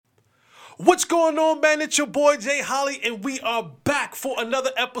What's going on, man? It's your boy Jay Holly, and we are back for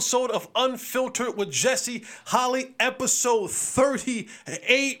another episode of Unfiltered with Jesse Holly, episode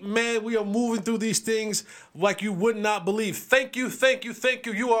 38. Man, we are moving through these things like you would not believe. Thank you.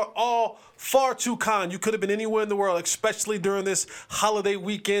 You are all far too kind. You could have been anywhere in the world, especially during this holiday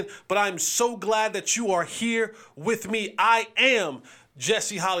weekend, but I'm so glad that you are here with me. I am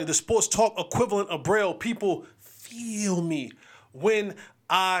Jesse Holly, the sports talk equivalent of Braille. People feel me when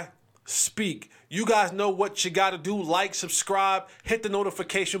I speak. You guys know what you got to do. Like, subscribe, hit the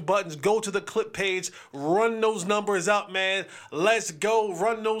notification buttons, go to the clip page, run those numbers up, man. Let's go.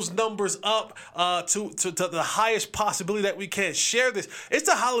 Run those numbers up to the highest possibility that we can. Share this. It's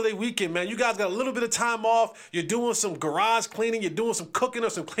a holiday weekend, man. You guys got a little bit of time off. You're doing some garage cleaning. You're doing some cooking or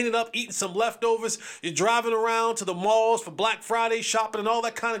some cleaning up, eating some leftovers. You're driving around to the malls for Black Friday shopping and all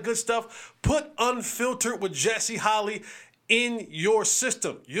that kind of good stuff. Put Unfiltered with Jesse Holly in your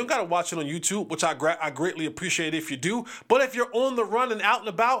system. You don't got to watch it on YouTube, which I greatly appreciate if you do. But if you're on the run and out and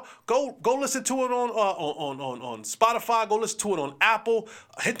about, go listen to it on Spotify. Go listen to it on Apple.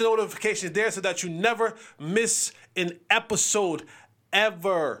 Hit the notifications there so that you never miss an episode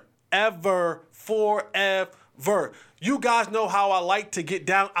ever, forever. You guys know how I like to get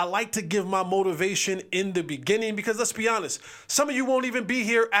down. I like to give my motivation in the beginning because let's be honest, some of you won't even be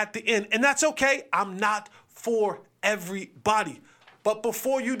here at the end, and that's okay. I'm not for everybody. But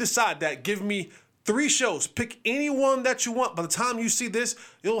before you decide that, give me 3 shows. Pick any one that you want. By the time you see this,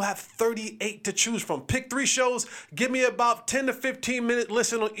 you'll have 38 to choose from. Pick 3 shows. Give me about 10 to 15 minute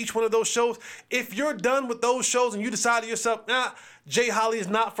listen on each one of those shows. If you're done with those shows and you decide to yourself, Jay Holly is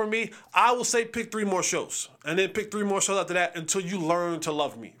not for me, I will say pick 3 more shows. And then pick 3 more shows after that until you learn to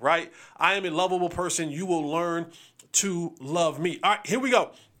love me, right? I am a lovable person. You will learn to love me. All right, here we go.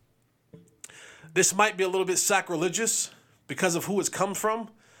 This might be a little bit sacrilegious because of who it's come from,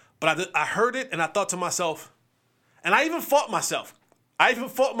 but I heard it and I thought to myself, and I even fought myself.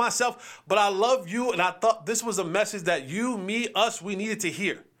 But I love you, and I thought this was a message that you, me, us, we needed to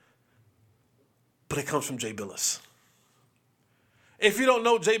hear. But it comes from Jay Bilas. If you don't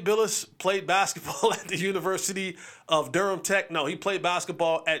know, Jay Bilas played basketball at the University of Durham Tech. No, he played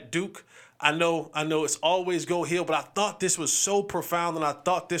basketball at Duke. I know it's always go Hill, but I thought this was so profound, and I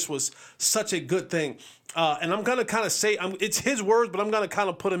thought this was such a good thing. And I'm going to kind of say, it's his words, but I'm going to kind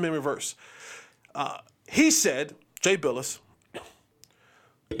of put him in reverse. He said, Jay Bilas,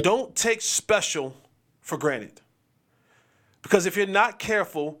 don't take special for granted. Because if you're not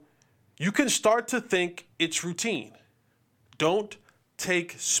careful, you can start to think it's routine. Don't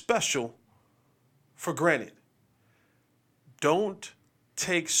take special for granted. Don't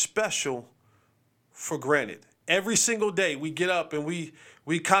take special for granted. Every single day we get up and we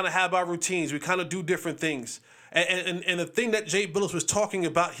kind of have our routines. We kind of do different things. And the thing that Jay Bilas was talking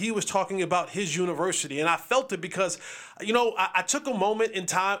about, he was talking about his university. And I felt it because, I took a moment in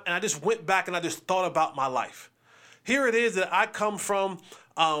time and I just went back and I just thought about my life. Here it is that I come from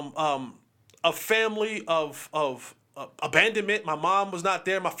a family of abandonment. My mom was not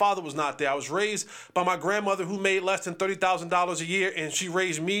there. My father was not there. I was raised by my grandmother who made less than $30,000 a year, and she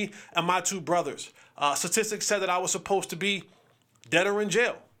raised me and my 2 brothers. Statistics said that I was supposed to be dead or in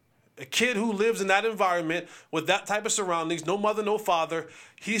jail. A kid who lives in that environment with that type of surroundings, no mother, no father,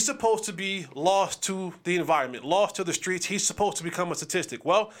 he's supposed to be lost to the environment, lost to the streets. He's supposed to become a statistic.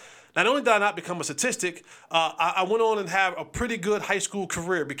 Well, not only did I not become a statistic, I went on and had a pretty good high school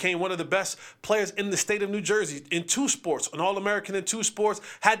career, became one of the best players in the state of New Jersey in 2 sports, an All-American in 2 sports,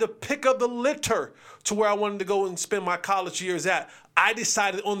 had to pick up the litter to where I wanted to go and spend my college years at. I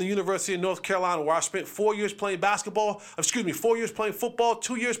decided on the University of North Carolina, where I spent 4 years playing 4 years playing football,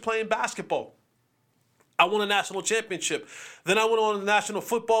 2 years playing basketball. I won a national championship. Then I went on to the National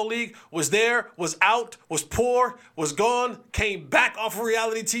Football League, was there, was out, was poor, was gone, came back off a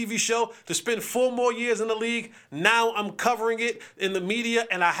reality TV show to spend 4 more years in the league. Now I'm covering it in the media,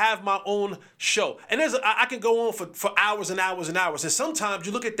 and I have my own show. And I can go on for hours and hours and hours. And sometimes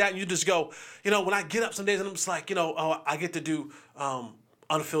you look at that and you just go, when I get up some days and I'm just like, I get to do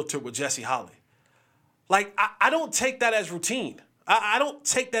Unfiltered with Jesse Holly. Like, I don't take that as routine. I don't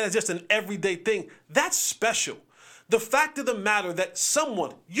take that as just an everyday thing. That's special. The fact of the matter that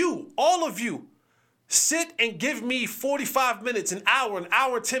someone, you, all of you, sit and give me 45 minutes, an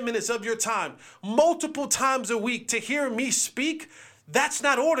hour, 10 minutes of your time, multiple times a week to hear me speak, that's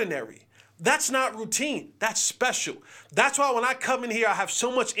not ordinary. That's not routine. That's special. That's why when I come in here, I have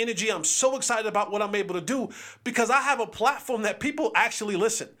so much energy. I'm so excited about what I'm able to do because I have a platform that people actually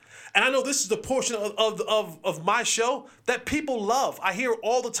listen. And I know this is the portion of my show that people love. I hear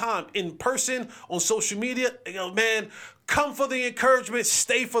all the time in person, on social media. Man, come for the encouragement,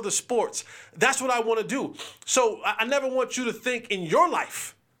 stay for the sports. That's what I want to do. So I never want you to think in your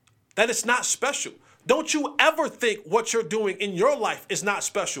life that it's not special. Don't you ever think what you're doing in your life is not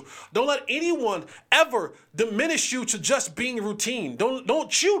special. Don't let anyone ever diminish you to just being routine.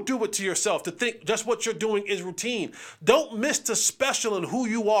 Don't you do it to yourself to think just what you're doing is routine. Don't miss the special in who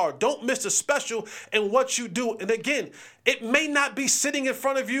you are. Don't miss the special in what you do. And again, it may not be sitting in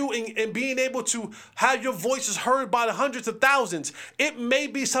front of you and being able to have your voices heard by the hundreds of thousands. It may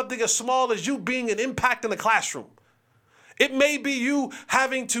be something as small as you being an impact in the classroom. It may be you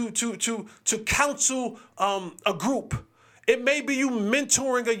having to counsel a group. It may be you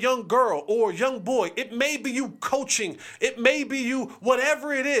mentoring a young girl or a young boy. It may be you coaching. It may be you,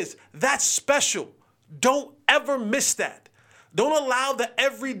 whatever it is, that's special. Don't ever miss that. Don't allow the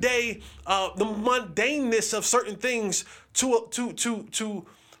everyday, the mundaneness of certain things to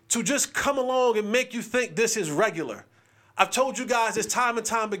just come along and make you think this is regular. I've told you guys this time and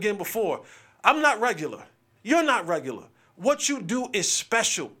time again before. I'm not regular. You're not regular. What you do is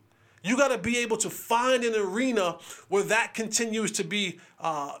special. You got to be able to find an arena where that continues to be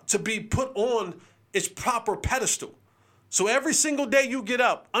put on its proper pedestal. So every single day you get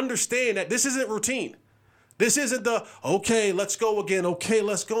up, understand that this isn't routine. This isn't the, okay, let's go again. Okay,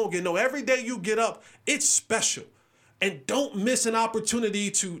 let's go again. No, every day you get up, it's special. And don't miss an opportunity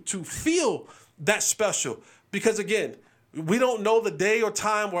to feel that special. Because again, we don't know the day or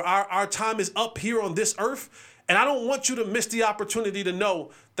time where our time is up here on this earth. And I don't want you to miss the opportunity to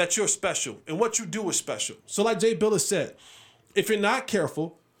know that you're special and what you do is special. So like Jay Billis said, if you're not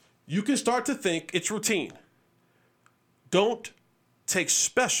careful, you can start to think it's routine. Don't take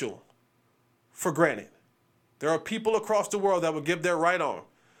special for granted. There are people across the world that would give their right arm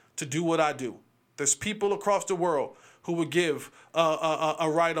to do what I do. There's people across the world who would give a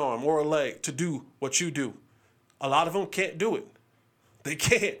right arm or a leg to do what you do. A lot of them can't do it. They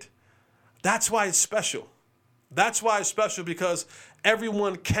can't. That's why it's special. That's why it's special, because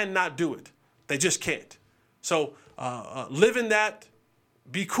everyone cannot do it. They just can't. So live in that.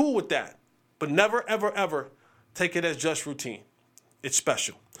 Be cool with that. But never, ever, ever take it as just routine. It's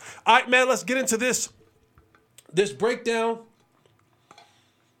special. All right, man, let's get into this breakdown.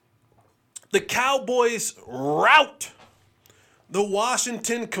 The Cowboys rout the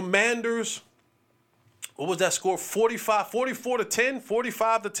Washington Commanders. What was that score? 44 to 10,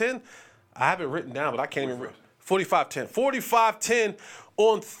 45 to 10. I have it written down, but I can't even read. 45-10. 45-10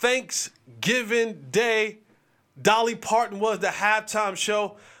 on Thanksgiving Day. Dolly Parton was the halftime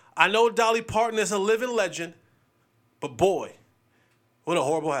show. I know Dolly Parton is a living legend, but boy, what a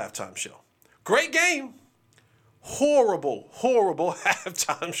horrible halftime show. Great game. Horrible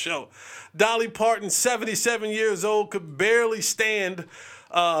halftime show. Dolly Parton, 77 years old, could barely stand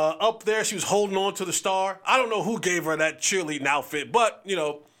up there. She was holding on to the star. I don't know who gave her that cheerleading outfit, but, I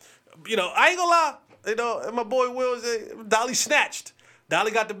ain't gonna lie. My boy Will, Dolly snatched.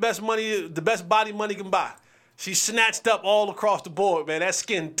 Dolly got the best money, the best body money can buy. She snatched up all across the board, man. That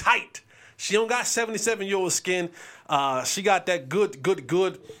skin tight. She don't got 77-year-old skin. She got that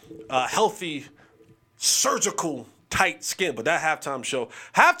good, healthy, surgical, tight skin. But that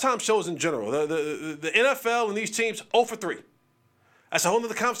halftime shows in general, the NFL and these teams, 0 for 3. That's a whole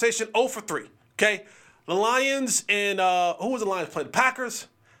other conversation, 0 for 3, okay? The Lions and, who was the Lions playing? The Packers?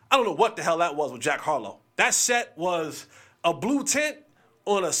 I don't know what the hell that was with Jack Harlow. That set was a blue tent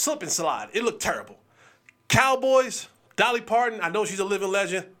on a slip and slide. It looked terrible. Cowboys, Dolly Parton, I know she's a living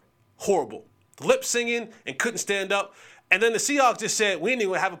legend. Horrible. Lip singing and couldn't stand up. And then the Seahawks just said, we ain't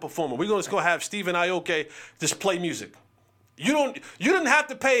even gonna have a performer. We're just gonna have Stephen Aoki just play music. You didn't have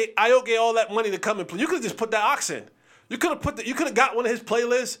to pay Aoki all that money to come and play. You could have just put that ox in. You could have got one of his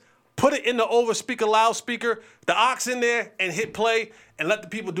playlists, put it in the loudspeaker, the ox in there, and hit play and let the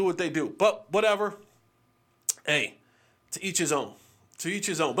people do what they do. But whatever. Hey, to each his own. To each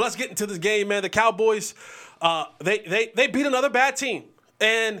his own. But let's get into this game, man. The Cowboys, they beat another bad team.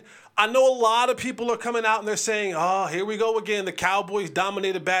 And I know a lot of people are coming out and they're saying, oh, here we go again. The Cowboys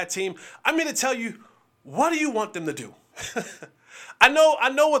dominate a bad team. I'm going to tell you, what do you want them to do? I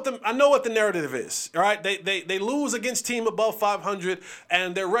know what the narrative is. All right, they lose against team above 500,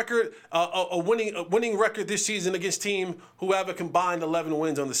 and their record, a winning record this season against team who have a combined 11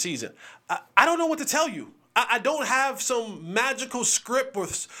 wins on the season. I don't know what to tell you. I don't have some magical script or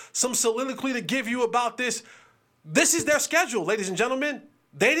some soliloquy to give you about this. This is their schedule, ladies and gentlemen.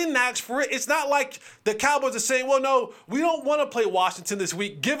 They didn't ask for it. It's not like the Cowboys are saying, well, no, we don't want to play Washington this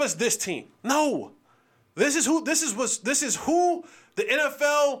week. Give us this team. No. This is who the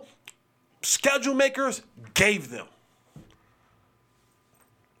NFL schedule makers gave them.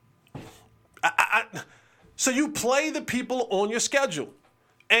 So you play the people on your schedule.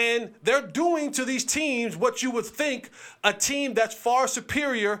 And they're doing to these teams what you would think a team that's far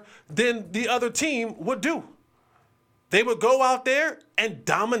superior than the other team would do. They would go out there and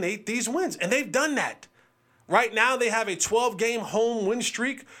dominate these wins. And they've done that. Right now they have a 12-game home win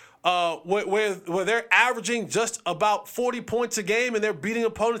streak where they're averaging just about 40 points a game, and they're beating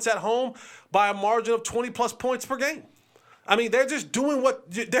opponents at home by a margin of 20-plus points per game. I mean, they're just doing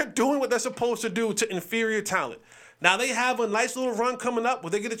what they're supposed to do to inferior talent. Now, they have a nice little run coming up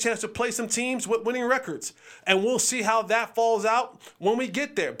where they get a chance to play some teams with winning records. And we'll see how that falls out when we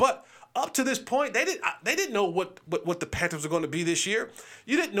get there. But up to this point, they didn't know what the Panthers were going to be this year.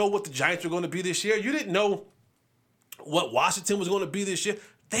 You didn't know what the Giants were going to be this year. You didn't know what Washington was going to be this year.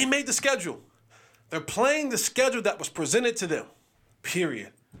 They made the schedule. They're playing the schedule that was presented to them,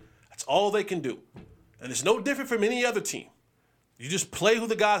 period. That's all they can do. And it's no different from any other team. You just play who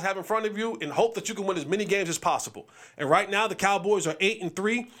the guys have in front of you and hope that you can win as many games as possible. And right now, the Cowboys are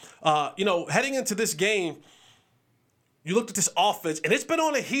 8-3. Heading into this game, you looked at this offense, and it's been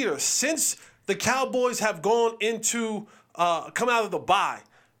on a heater since the Cowboys have gone into come out of the bye.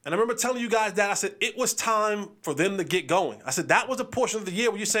 And I remember telling you guys that. I said it was time for them to get going. I said that was a portion of the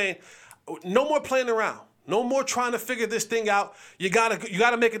year where you're saying no more playing around. No more trying to figure this thing out. You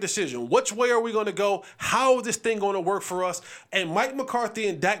gotta make a decision. Which way are we going to go? How is this thing going to work for us? And Mike McCarthy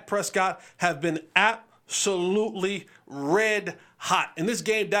and Dak Prescott have been absolutely red hot. In this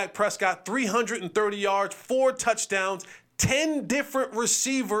game, Dak Prescott, 330 yards, 4 touchdowns, 10 different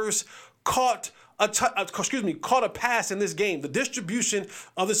receivers caught a pass in this game. The distribution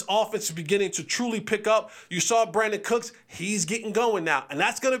of this offense is beginning to truly pick up. You saw Brandon Cooks. He's getting going now. And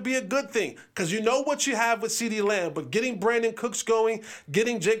that's going to be a good thing because you know what you have with CeeDee Lamb. But getting Brandon Cooks going,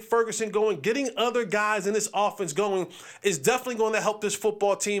 getting Jake Ferguson going, getting other guys in this offense going is definitely going to help this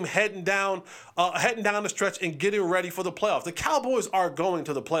football team heading down the stretch and getting ready for the playoffs. The Cowboys are going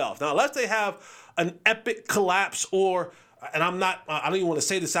to the playoffs. Now, unless they have an epic collapse and I don't even want to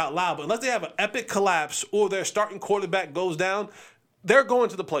say this out loud, but unless they have an epic collapse or their starting quarterback goes down, they're going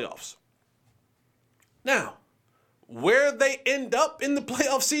to the playoffs. Now, where they end up in the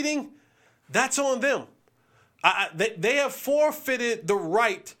playoff seeding, that's on them. They have forfeited the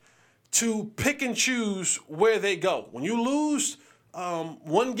right to pick and choose where they go. When you lose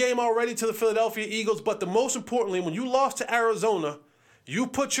one game already to the Philadelphia Eagles, but the most importantly, when you lost to Arizona, you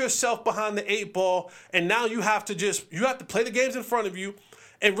put yourself behind the 8 ball, and now you have to play the games in front of you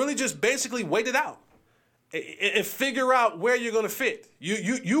and really just basically wait it out and figure out where you're going to fit.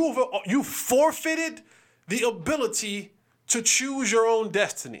 You forfeited the ability to choose your own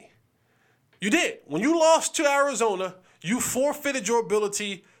destiny. You did. When you lost to Arizona, you forfeited your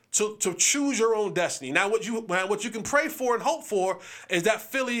ability to choose your own destiny. Now, what you can pray for and hope for is that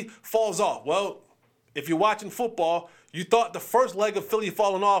Philly falls off. Well, if you're watching football, you thought the first leg of Philly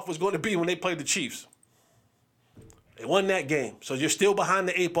falling off was going to be when they played the Chiefs. They won that game. So you're still behind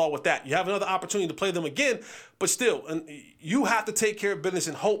the 8 ball with that. You have another opportunity to play them again, but still, and you have to take care of business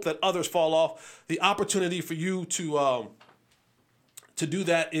and hope that others fall off. The opportunity for you to do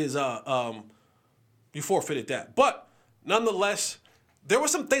that is you forfeited that. But nonetheless, there were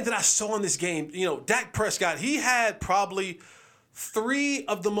some things that I saw in this game. You know, Dak Prescott, he had probably 3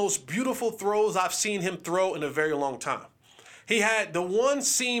 of the most beautiful throws I've seen him throw in a very long time. He had the one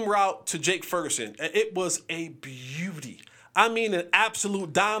seam route to Jake Ferguson. It was a beauty. I mean, an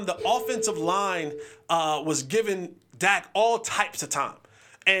absolute dime. The offensive line was giving Dak all types of time.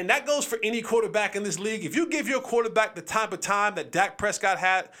 And that goes for any quarterback in this league. If you give your quarterback the type of time that Dak Prescott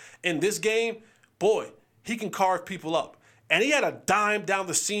had in this game, boy, he can carve people up. And he had a dime down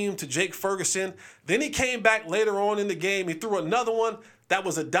the seam to Jake Ferguson. Then he came back later on in the game. He threw another one that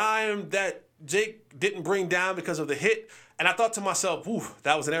was a dime that Jake didn't bring down because of the hit. And I thought to myself, ooh,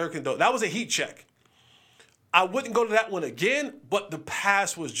 that was an arrogant though. That was a heat check. I wouldn't go to that one again, but the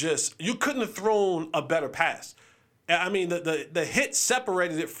pass was just, you couldn't have thrown a better pass. I mean, the hit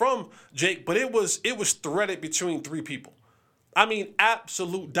separated it from Jake, but it was threaded between 3 people. I mean,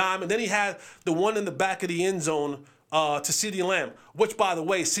 absolute dime. And then he had the one in the back of the end zone to CeeDee Lamb, which, by the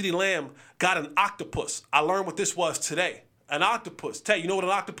way, CeeDee Lamb got an octopus. I learned what this was today. An octopus. Tay, you know what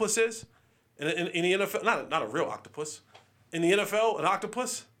an octopus is? In the NFL? Not a real octopus. In the NFL, an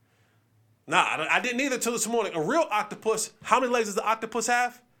octopus? Nah, I didn't either till this morning. A real octopus, how many legs does the octopus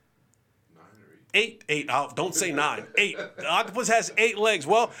have? 9 or 8. 8. Don't say 9. 8. The octopus has 8 legs.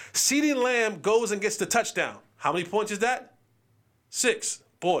 Well, CeeDee Lamb goes and gets the touchdown. How many points is that? 6.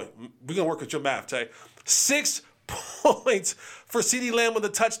 Boy, we're going to work with your math, Tay. 6 points for CeeDee Lamb with a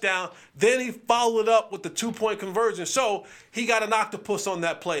touchdown. Then he followed it up with the 2-point conversion. So he got an octopus on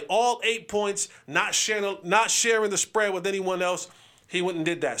that play. All 8 points, not sharing the spread with anyone else. He went and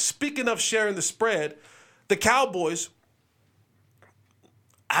did that. Speaking of sharing the spread, the Cowboys,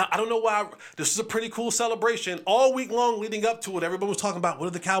 I don't know why. This is a pretty cool celebration. All week long leading up to it, everybody was talking about what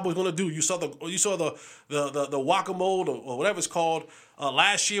are the Cowboys going to do. You saw the whack-a-mole or whatever it's called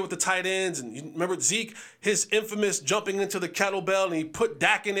last year with the tight ends. And you remember Zeke, his infamous jumping into the kettlebell, and he put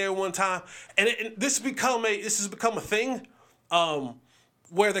Dak in there one time. And this has become a thing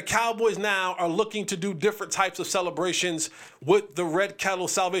where the Cowboys now are looking to do different types of celebrations with the red kettle,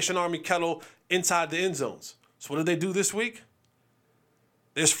 Salvation Army kettle, inside the end zones. So what did they do this week?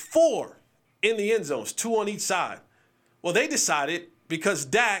 There's 4 in the end zones, 2 on each side. Well, they decided because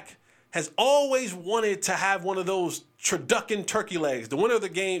Dak has always wanted to have one of those turducken turkey legs. The winner of the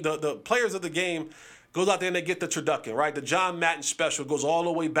game, the players of the game, goes out there and they get the turducken, right? The John Madden special goes all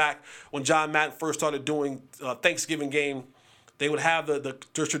the way back when John Madden first started doing Thanksgiving game. They would have the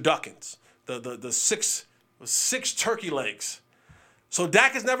turduckens, the six turkey legs. So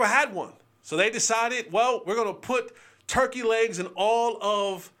Dak has never had one. So they decided, well, we're going to put turkey legs in all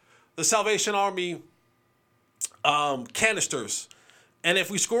of the Salvation Army canisters. And if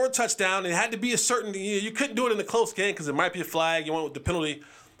we score a touchdown, it had to be a certain, you couldn't do it in a close game because it might be a flag, you went with the penalty.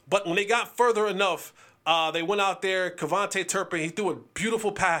 But when they got further enough, they went out there, Kevontae Turpin, he threw a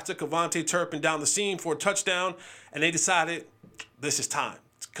beautiful pass to Kevontae Turpin down the seam for a touchdown, and they decided this is time.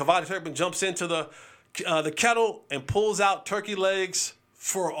 Kevontae Turpin jumps into the kettle and pulls out turkey legs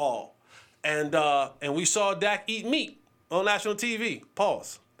for all. And we saw Dak eat meat on national TV.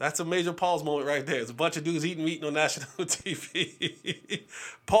 Pause. That's a major pause moment right there. There's a bunch of dudes eating meat on national TV.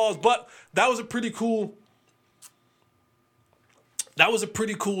 Pause. But that was a pretty cool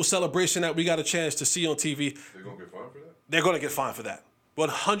celebration that we got a chance to see on TV. They're going to get fined for that? They're going to get fined for that.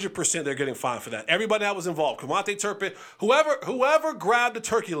 100% they're getting fined for that. Everybody that was involved, Kevontae Turpin, whoever grabbed the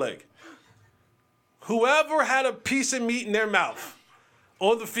turkey leg, whoever had a piece of meat in their mouth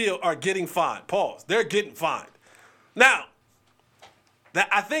on the field are getting fined. Pause. They're getting fined. Now,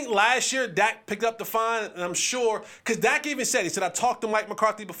 I think last year Dak picked up the fine, and I'm sure, because Dak even said, he said, I talked to Mike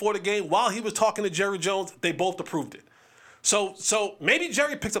McCarthy before the game. While he was talking to Jerry Jones, they both approved it. So maybe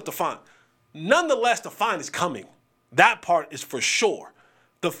Jerry picks up the fine. Nonetheless, the fine is coming. That part is for sure.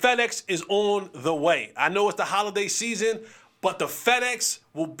 The FedEx is on the way. I know it's the holiday season, but the FedEx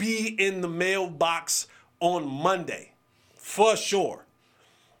will be in the mailbox on Monday, for sure.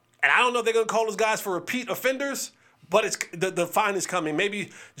 And I don't know if they're going to call those guys for repeat offenders, but it's the fine is coming. Maybe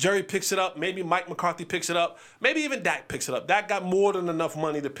Jerry picks it up. Maybe Mike McCarthy picks it up. Maybe even Dak picks it up. Dak got more than enough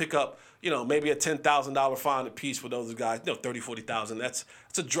money to pick up, maybe a $10,000 fine apiece for those guys. $30,000, $40,000. That's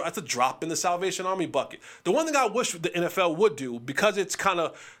a drop in the Salvation Army bucket. The one thing I wish the NFL would do, because it's kind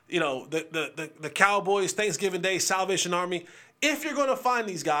of, the Cowboys, Thanksgiving Day, Salvation Army, if you're going to fine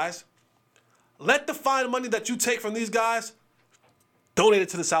these guys, let the fine money that you take from these guys donate it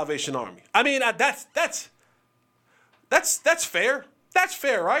to the Salvation Army. I mean, that's fair. That's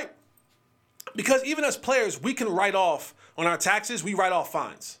fair, right? Because even as players, we can write off on our taxes. We write off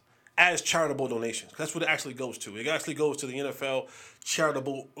fines as charitable donations. That's what it actually goes to. It actually goes to the NFL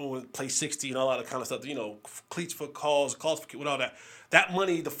charitable play 60 and all that kind of stuff. Cleats for calls for with all that. That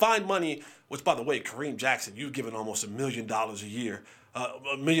money, the fine money, which by the way, Kareem Jackson, you've given almost $1 million a year.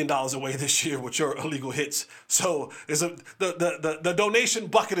 $1 million away this year with your illegal hits. So the donation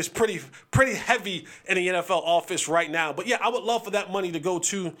bucket is pretty heavy in the NFL office right now. But yeah, I would love for that money to go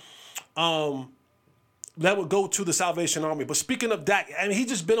to the Salvation Army. But speaking of Dak, I mean, he's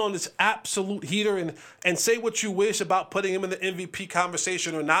just been on this absolute heater, and say what you wish about putting him in the MVP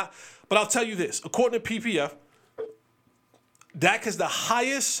conversation or not. But I'll tell you this, according to PPF, Dak has the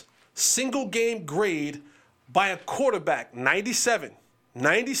highest single game grade by a quarterback, 97,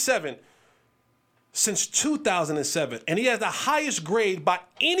 since 2007. And he has the highest grade by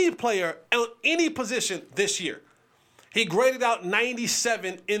any player on any position this year. He graded out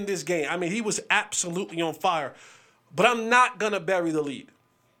 97 in this game. I mean, he was absolutely on fire. But I'm not going to bury the lead.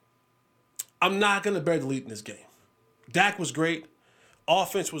 I'm not going to bury the lead in this game. Dak was great.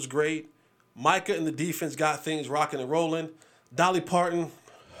 Offense was great. Micah and the defense got things rocking and rolling. Dolly Parton,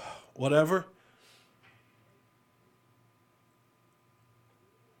 whatever.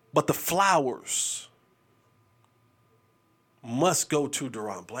 But the flowers must go to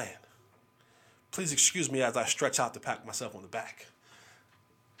DaRon Bland. Please excuse me as I stretch out to pat myself on the back.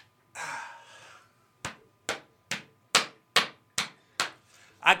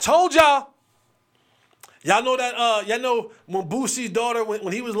 I told y'all, Y'all know that, y'all know when Boosie's daughter,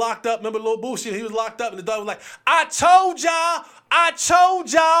 when he was locked up, remember Lil Boosie, he was locked up and the daughter was like, I told y'all.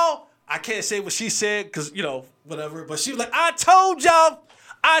 I can't say what she said because, whatever, but she was like, I told y'all,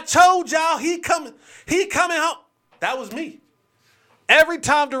 he coming home. That was me. Every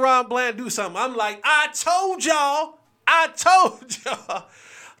time DaRon Bland do something, I'm like, I told y'all.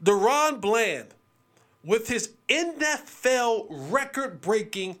 DaRon Bland, with his NFL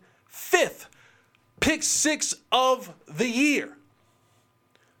record-breaking 5th pick 6 of the year.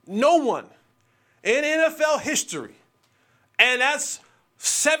 No one in NFL history, and that's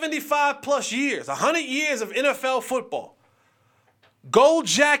 75 plus years, 100 years of NFL football. Gold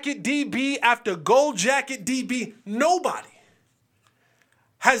jacket DB after gold jacket DB, nobody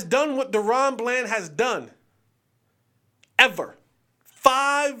has done what DaRon Bland has done ever.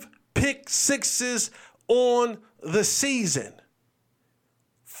 5 pick 6s on the season.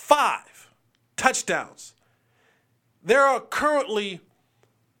 5 touchdowns. There are currently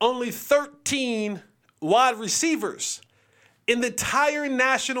only 13 wide receivers in the entire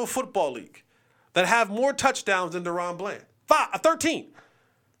National Football League that have more touchdowns than DaRon Bland. 13.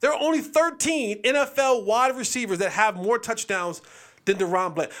 There are only 13 NFL wide receivers that have more touchdowns than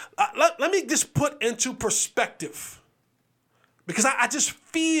DaRon Bland. Let me just put into perspective, because I just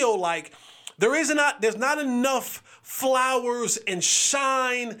feel like there's not enough flowers and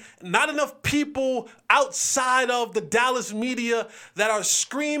shine, not enough people outside of the Dallas media that are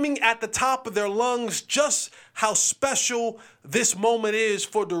screaming at the top of their lungs just how special this moment is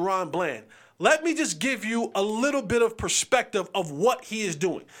for DaRon Bland. Let me just give you a little bit of perspective of what he is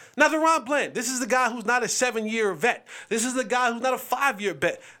doing. Now, DaRon Bland, this is the guy who's not a 7-year vet. This is the guy who's not a 5-year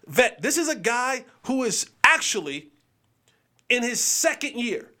vet. This is a guy who is actually in his 2nd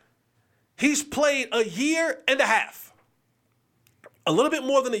year. He's played a year and a half. A little bit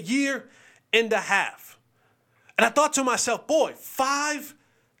more than a year and a half. And I thought to myself, boy, 5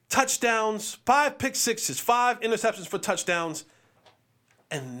 touchdowns, 5 pick 6s, 5 interceptions for touchdowns,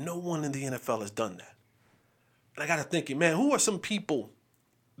 and no one in the NFL has done that. And I got to thinking, man, who are some people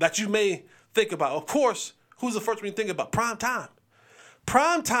that you may think about? Of course, who's the first one you think about? Prime time.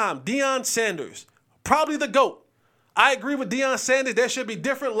 Prime time, Deion Sanders, probably the GOAT. I agree with Deion Sanders. There should be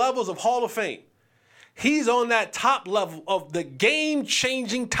different levels of Hall of Fame. He's on that top level of the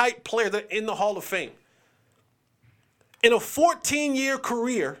game-changing type player that in the Hall of Fame. In a 14-year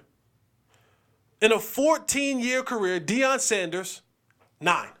career, Deion Sanders,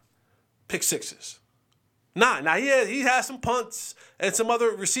 9 pick 6s. 9. Now, he has some punts and some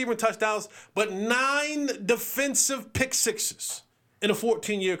other receiving touchdowns, but 9 defensive pick 6s in a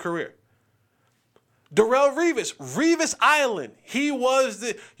 14-year career. Darrelle Revis Island. He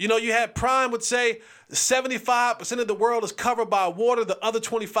was you had Prime would say 75% of the world is covered by water, the other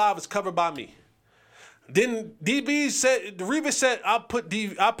 25 is covered by me. Then Revis said, I'll put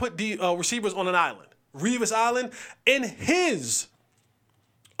receivers on an island. Revis Island, in his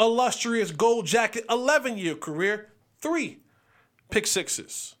illustrious gold jacket 11-year career, 3 pick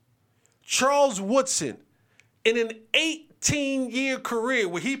 6s. Charles Woodson, in an 18-year career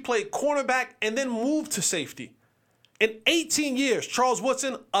where he played cornerback and then moved to safety. In 18 years, Charles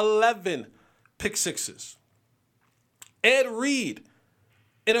Woodson, 11 pick 6s. Ed Reed,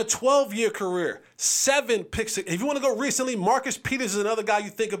 in a 12-year career, 7 pick 6s. If you want to go recently, Marcus Peters is another guy you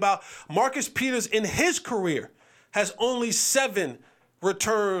think about. Marcus Peters, in his career, has only 7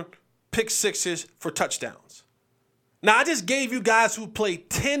 return pick 6s for touchdowns. Now, I just gave you guys who played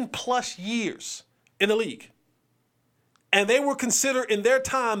 10-plus years in the league. And they were considered in their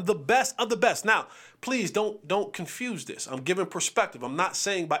time the best of the best. Now, please don't confuse this. I'm giving perspective. I'm not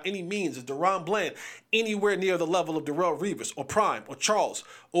saying by any means is DaRon Bland anywhere near the level of Darrelle Revis or Prime or Charles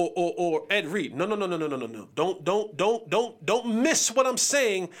or Ed Reed. No. Don't miss what I'm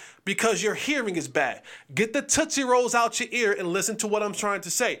saying because your hearing is bad. Get the Tootsie Rolls out your ear and listen to what I'm trying to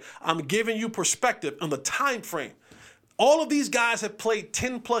say. I'm giving you perspective on the time frame. All of these guys have played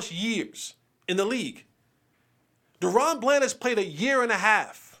 10-plus years in the league. DaRon Bland has played a year and a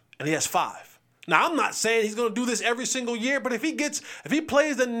half, and he has 5. Now, I'm not saying he's going to do this every single year, but if he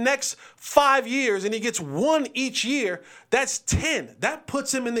plays the next 5 years and he gets 1 each year, that's 10. That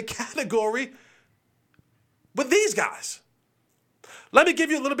puts him in the category with these guys. Let me give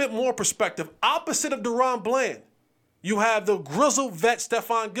you a little bit more perspective. Opposite of DaRon Bland, you have the grizzled vet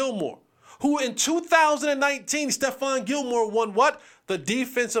Stephon Gilmore, who in 2019, Stephon Gilmore won what? The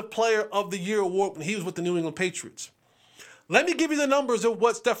Defensive Player of the Year award when he was with the New England Patriots. Let me give you the numbers of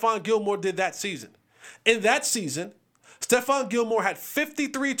what Stephon Gilmore did that season. In that season, Stephon Gilmore had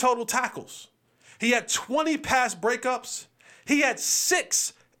 53 total tackles. He had 20 pass breakups. He had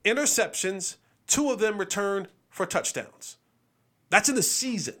 6 interceptions, 2 of them returned for touchdowns. That's in the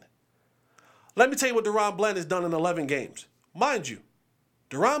season. Let me tell you what DaRon Bland has done in 11 games. Mind you,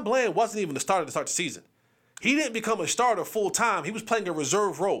 DaRon Bland wasn't even the starter to start the season. He didn't become a starter full-time. He was playing a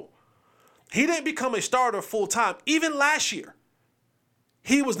reserve role. He didn't become a starter full-time. Even last year,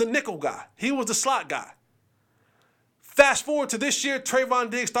 he was the nickel guy. He was the slot guy. Fast forward to this year, Trayvon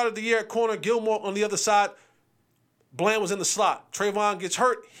Diggs started the year at corner, Gilmore on the other side. Bland was in the slot. Trayvon gets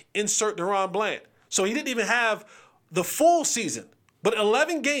hurt, insert DaRon Bland. So he didn't even have the full season. But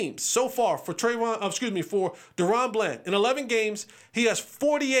 11 games so far for DaRon Bland. In 11 games, he has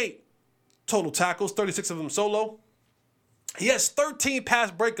 48 total tackles, 36 of them solo. He has 13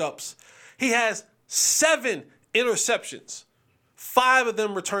 pass breakups. He has 7 interceptions. 5 of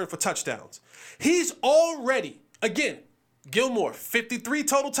them returned for touchdowns. He's already, again, Gilmore, 53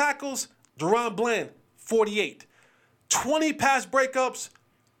 total tackles. DaRon Bland, 48. 20 pass breakups,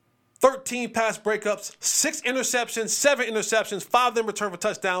 13 pass breakups, 6 interceptions, 7 interceptions, 5 of them returned for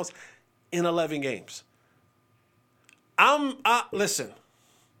touchdowns in 11 games. Listen,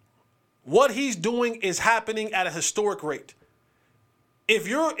 what he's doing is happening at a historic rate. If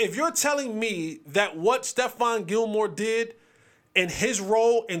you're telling me that what Stephon Gilmore did in his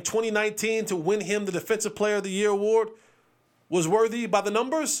role in 2019 to win him the Defensive Player of the Year award was worthy by the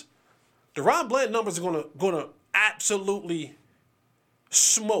numbers, DaRon Bland numbers are gonna absolutely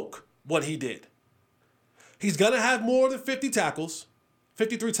smoke what he did. He's gonna have more than 50 tackles,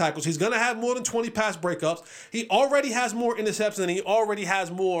 53 tackles. He's gonna have more than 20 pass breakups. He already has more interceptions and he already has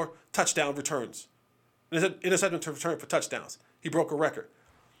more touchdown returns. Interception return for touchdowns. He broke a record.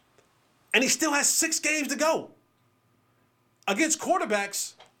 And he still has 6 games to go. Against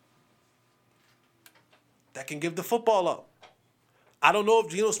quarterbacks that can give the football up. I don't know if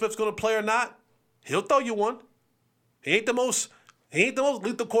Geno Smith's going to play or not. He'll throw you one. He ain't the most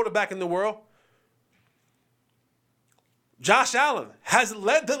lethal quarterback in the world. Josh Allen has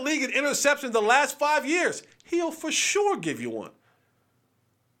led the league in interceptions the last 5 years. He'll for sure give you one.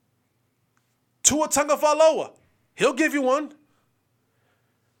 Tua Tagovailoa, he'll give you one.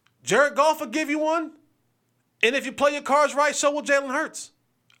 Jared Goff will give you one. And if you play your cards right, so will Jalen Hurts.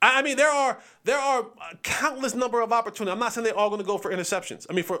 I mean, there are a countless number of opportunities. I'm not saying they're all going to go for interceptions.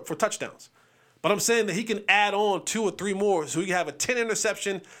 I mean, for touchdowns. But I'm saying that he can add on 2 or 3 more. So he can have a 10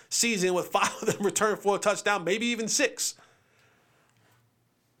 interception season with 5 of them returned for a touchdown, maybe even 6.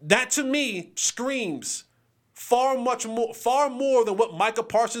 That to me screams far more than what Micah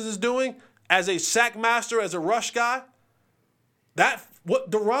Parsons is doing as a sack master, as a rush guy.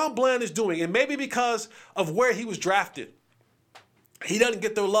 What DaRon Bland is doing, and maybe because of where he was drafted, he doesn't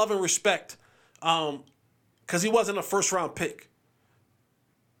get the love and respect because he wasn't a first-round pick.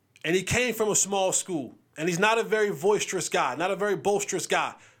 And he came from a small school. And he's not a very boisterous guy, not a very boisterous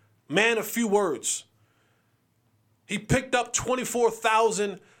guy. Man of few words. He picked up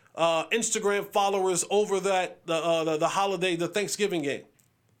 24,000 Instagram followers over the holiday, the Thanksgiving game.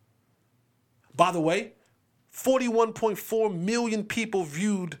 By the way, 41.4 million people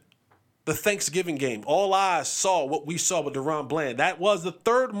viewed the Thanksgiving game. All eyes saw what we saw with DaRon Bland. That was the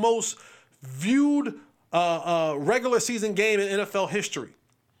 3rd most viewed regular season game in NFL history.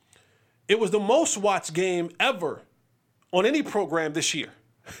 It was the most watched game ever on any program this year.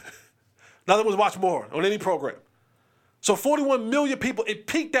 Nothing was watched more on any program. So 41 million people. It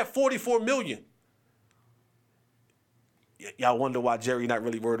peaked at 44 million. Y'all wonder why Jerry not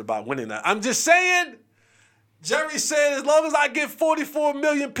really worried about winning that. I'm just saying. Jerry said, as long as I get 44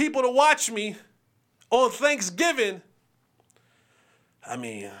 million people to watch me on Thanksgiving, I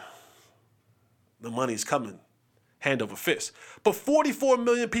mean, the money's coming hand over fist. But 44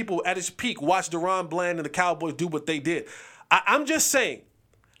 million people at its peak watched DaRon Bland and the Cowboys do what they did. I'm just saying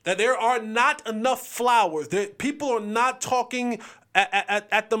that there are not enough flowers. People are not talking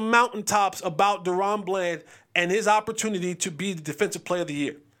at the mountaintops about DaRon Bland and his opportunity to be the Defensive Player of the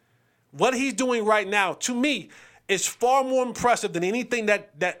Year. What he's doing right now, to me, is far more impressive than anything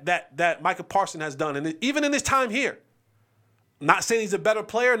that Micah Parsons has done. And even in his time here, not saying he's a better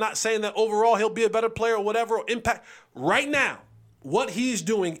player, not saying that overall he'll be a better player or whatever, or impact. Right now, what he's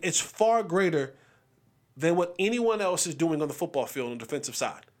doing is far greater than what anyone else is doing on the football field on the defensive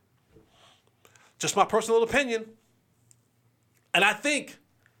side. Just my personal opinion. And I think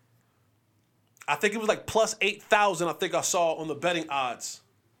it was like plus 8,000 I think I saw on the betting odds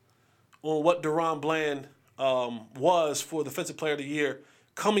on what DaRon Bland was for Defensive Player of the Year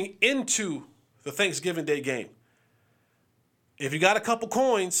coming into the Thanksgiving Day game. If you got a couple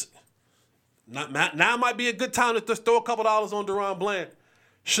coins, now might be a good time to just throw a couple dollars on DaRon Bland.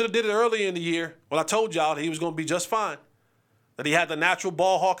 Should have did it earlier in the year. Well, I told y'all that he was going to be just fine, that he had the natural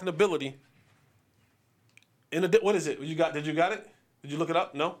ball hawking ability. What is it? You got? Did you got it? Did you look it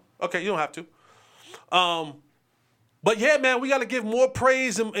up? No? Okay, you don't have to. But yeah, man, we got to give more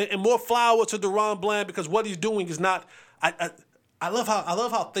praise and more flowers to DaRon Bland because what he's doing is not. I love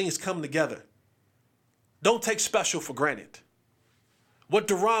how things come together. Don't take special for granted. What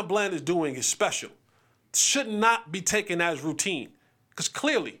DaRon Bland is doing is special. Should not be taken as routine because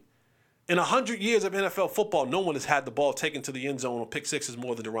clearly, in 100 years of NFL football, no one has had the ball taken to the end zone on pick sixes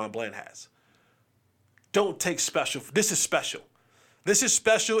more than DaRon Bland has. Don't take special. This is special. This is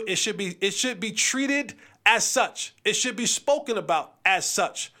special. It should be treated as such. It should be spoken about as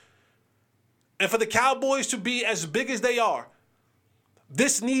such. And for the Cowboys to be as big as they are,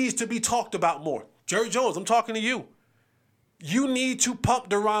 this needs to be talked about more. Jerry Jones, I'm talking to you. You need to pump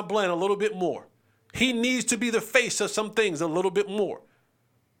DaRon Bland a little bit more. He needs to be the face of some things a little bit more.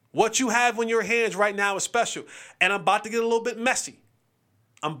 What you have in your hands right now is special. And I'm about to get a little bit messy.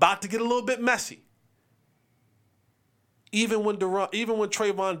 Even when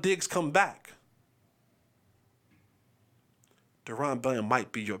Trayvon Diggs come back, DaRon Bland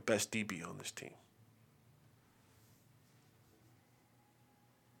might be your best DB on this team.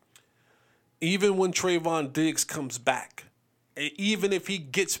 Even when Trayvon Diggs comes back, even if he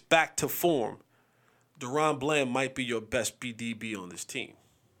gets back to form, DaRon Bland might be your best BDB on this team.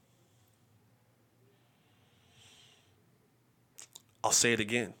 I'll say it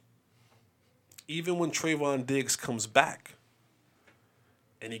again. Even when Trayvon Diggs comes back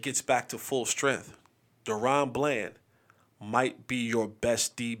and he gets back to full strength, DaRon Bland might be your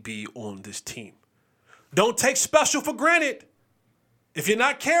best DB on this team. Don't take special for granted. If you're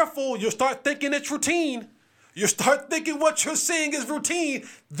not careful, you'll start thinking it's routine. You start thinking what you're seeing is routine.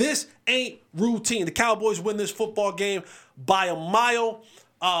 This ain't routine. The Cowboys win this football game by a mile.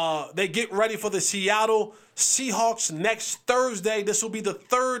 They get ready for the Seattle Seahawks next Thursday. This will be the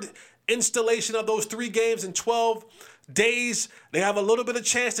third installation of those 3 games in 12 days. They have a little bit of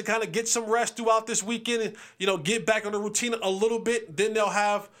chance to kind of get some rest throughout this weekend and, get back on the routine a little bit. Then they'll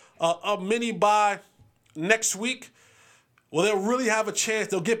have a mini bye next week. Well, they'll really have a chance.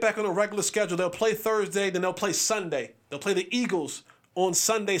 They'll get back on a regular schedule. They'll play Thursday, then they'll play Sunday. They'll play the Eagles on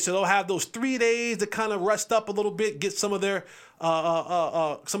Sunday, so they'll have those 3 days to kind of rest up a little bit, get some of their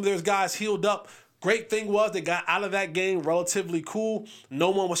guys healed up. Great thing was they got out of that game relatively cool. No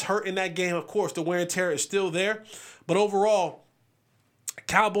one was hurt in that game. Of course, the wear and tear is still there, but overall,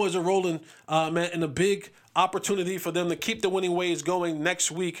 Cowboys are rolling, man, in a big opportunity for them to keep the winning ways going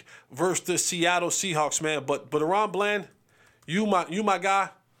next week versus the Seattle Seahawks, man. But DaRon Bland, you my guy.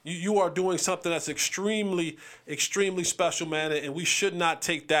 You are doing something that's extremely, extremely special, man, and we should not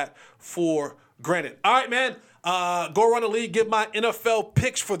take that for granted. All right, man. Go around the league, give my NFL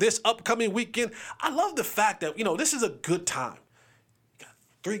picks for this upcoming weekend. I love the fact that, this is a good time. You got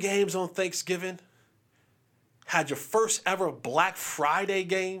 3 games on Thanksgiving. Had your first ever Black Friday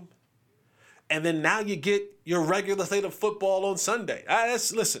game. And then now you get your regular slate of football on Sunday.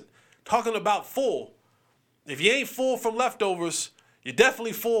 Listen, talking about full. If you ain't full from leftovers, you're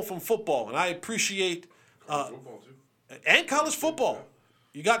definitely full from football. And I appreciate football too. And college football.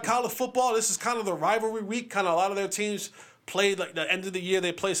 You got college football. This is kind of the rivalry week. Kind of a lot of their teams played, like the end of the year,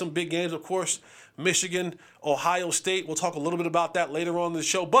 they play some big games. Of course, Michigan, Ohio State. We'll talk a little bit about that later on in the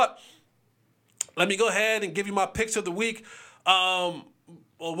show. But let me go ahead and give you my picks of the week.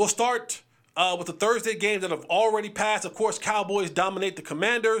 We'll start with the Thursday games that have already passed. Of course, Cowboys dominate the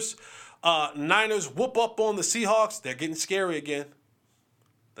Commanders. Niners whoop up on the Seahawks. They're getting scary again.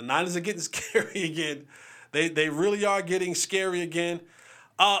 The Niners are getting scary again. They really are getting scary again.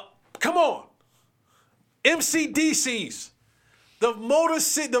 Come on. MCDCs. The Motor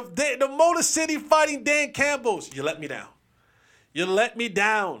City Fighting Dan Campbells. You let me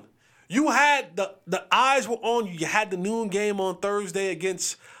down. You had the eyes were on you. You had the noon game on Thursday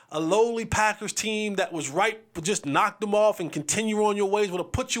against a lowly Packers team that was right, but just knocked them off and continue on your ways would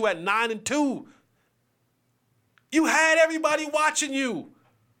have put you at 9-2. You had everybody watching you.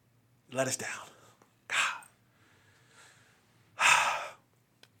 You let us down.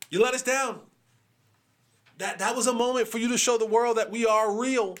 You let us down. That was a moment for you to show the world that we are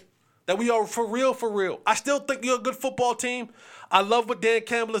real, that we are for real. I still think you're a good football team. I love what Dan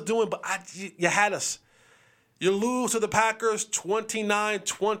Campbell is doing, but you had us. You lose to the Packers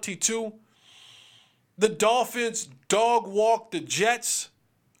 29-22. The Dolphins dog walk the Jets.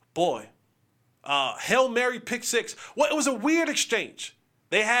 Boy, Hail Mary pick 6. Well, it was a weird exchange.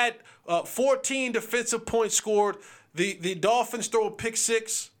 They had 14 defensive points scored. The Dolphins throw a pick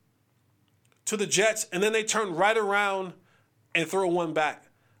 6 to the Jets, and then they turn right around and throw one back.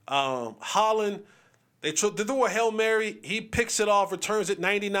 Holland They threw a Hail Mary. He picks it off, returns it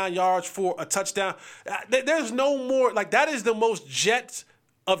 99 yards for a touchdown. There's no more. Like, that is the most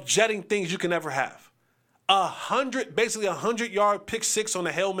jetting things you can ever have. Basically 100-yard pick six on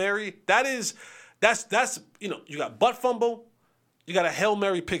a Hail Mary. That's you got butt fumble. You got a Hail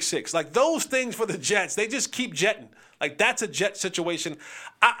Mary pick six. Like, those things for the Jets, they just keep jetting. Like, that's a Jet situation.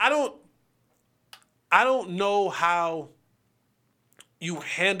 I don't know how you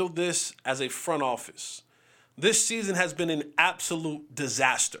handle this as a front office. This season has been an absolute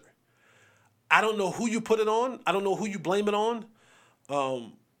disaster. I don't know who you put it on. I don't know who you blame it on.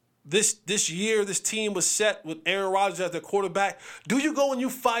 This year, this team was set with Aaron Rodgers as their quarterback. Do you go and you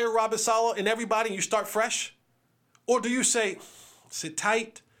fire Robert Saleh and everybody and you start fresh? Or do you say, sit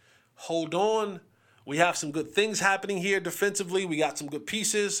tight, hold on, we have some good things happening here defensively, we got some good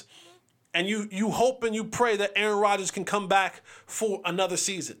pieces, and you hope and you pray that Aaron Rodgers can come back for another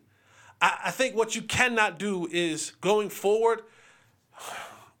season? I think what you cannot do is, going forward,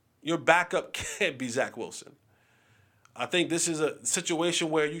 your backup can't be Zach Wilson. I think this is a situation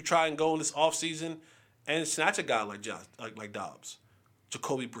where you try and go in this offseason and snatch a guy like Dobbs,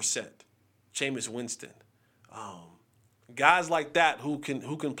 Jacoby Brissett, Jameis Winston, guys like that who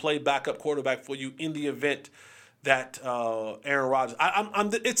can play backup quarterback for you in the event that Aaron Rodgers.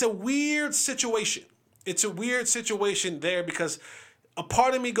 It's a weird situation. It's a weird situation there because a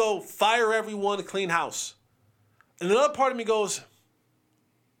part of me go, fire everyone, clean house. And another part of me goes,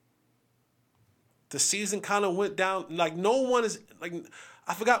 the season kind of went down. Like, no one is, like,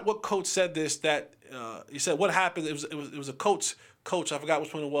 I forgot what coach said this, that he said, what happens, it was a coach, I forgot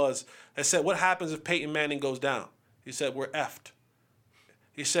which one it was, that said, what happens if Peyton Manning goes down? He said, we're effed.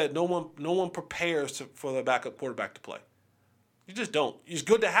 He said, no one prepares for the backup quarterback to play. You just don't. It's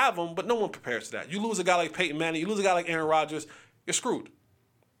good to have them, but no one prepares for that. You lose a guy like Peyton Manning, you lose a guy like Aaron Rodgers, you're screwed.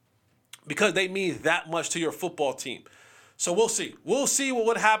 Because they mean that much to your football team. So we'll see. We'll see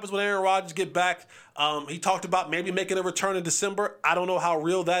what happens when Aaron Rodgers get back. He talked about maybe making a return in December. I don't know how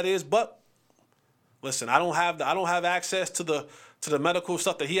real that is, but listen, I don't have access to the medical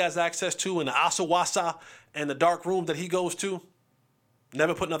stuff that he has access to, and the asawasa and the dark room that he goes to.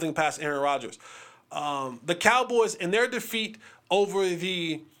 Never put nothing past Aaron Rodgers. The Cowboys, in their defeat over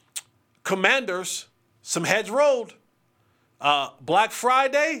the Commanders, some heads rolled. Black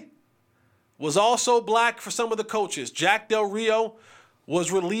Friday was also black for some of the coaches. Jack Del Rio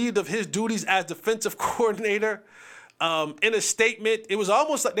was relieved of his duties as defensive coordinator. In a statement, it was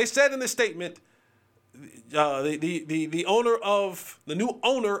almost like they said in the statement, the new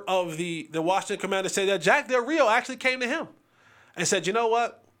owner of the Washington Commanders said that Jack Del Rio actually came to him and said, you know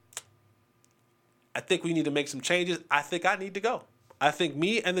what? I think we need to make some changes. I think I need to go. I think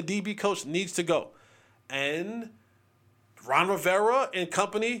me and the DB coach needs to go. And Ron Rivera and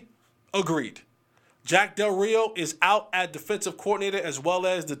company agreed. Jack Del Rio is out at defensive coordinator as well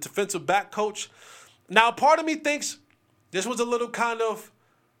as the defensive back coach. Now, part of me thinks this was a little kind of,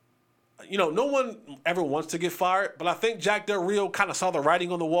 no one ever wants to get fired, but I think Jack Del Rio kind of saw the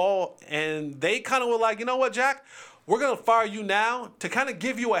writing on the wall, and they kind of were like, you know what, Jack? We're going to fire you now to kind of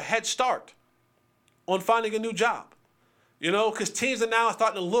give you a head start on finding a new job. Because teams are now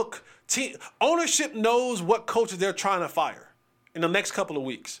starting to look. Ownership knows what coaches they're trying to fire in the next couple of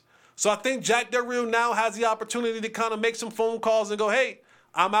weeks. So I think Jack Del Rio now has the opportunity to kind of make some phone calls and go, hey,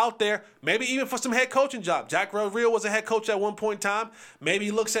 I'm out there, maybe even for some head coaching job. Jack Del Rio was a head coach at one point in time. Maybe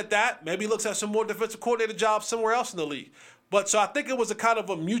he looks at that. Maybe he looks at some more defensive coordinator jobs somewhere else in the league. But so I think it was a kind of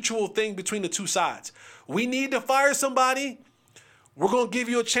a mutual thing between the two sides. We need to fire somebody. We're going to give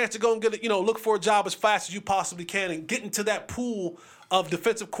you a chance to go and get look for a job as fast as you possibly can and get into that pool of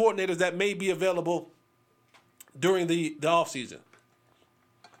defensive coordinators that may be available during the offseason.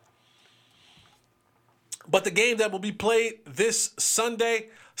 But the game that will be played this Sunday,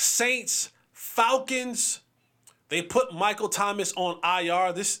 Saints-Falcons, they put Michael Thomas on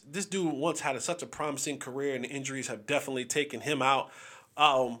IR. This dude once had such a promising career, and the injuries have definitely taken him out.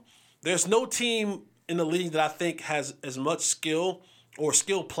 There's no team in the league that I think has as much skill or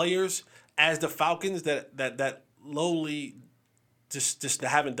skilled players as the Falcons that lowly just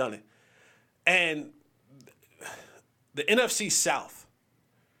haven't done it. And the NFC South,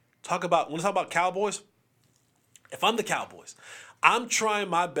 when we talk about Cowboys, if I'm the Cowboys, I'm trying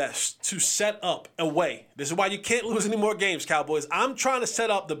my best to set up a way. This is why you can't lose any more games, Cowboys. I'm trying to set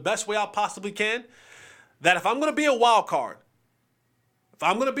up the best way I possibly can that if I'm going to be a wild card,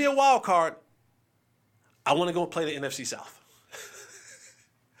 I want to go and play the NFC South.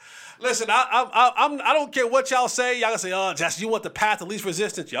 Listen, I don't care what y'all say. Y'all going to say, oh, Jess, you want the path of least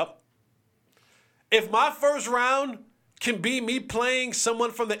resistance. Yup. If my first round can be me playing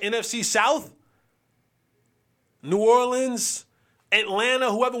someone from the NFC South, New Orleans,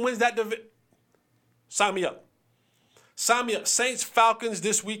 Atlanta, whoever wins that division, sign me up. Sign me up. Saints, Falcons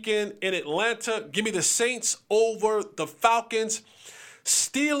this weekend in Atlanta. Give me the Saints over the Falcons.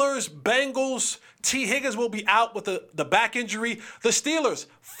 Steelers, Bengals. T. Higgins will be out with the back injury. The Steelers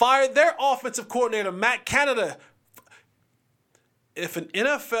fired their offensive coordinator, Matt Canada. If an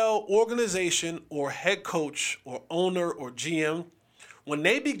NFL organization or head coach or owner or GM, when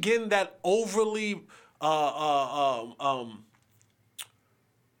they begin that overly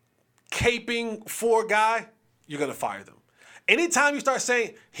caping for a guy, you're going to fire them. Anytime you start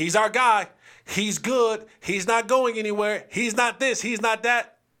saying, he's our guy, he's good, he's not going anywhere, he's not this, he's not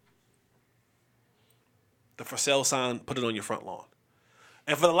that, the for sale sign, put it on your front lawn.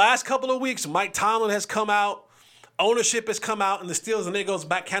 And for the last couple of weeks, Mike Tomlin has come out, ownership has come out, and the Steelers, and there goes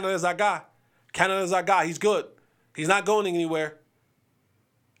back, Canada's our guy. Canada's our guy, he's good. He's not going anywhere.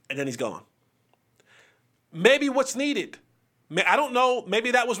 And then he's gone. Maybe what's needed. I don't know,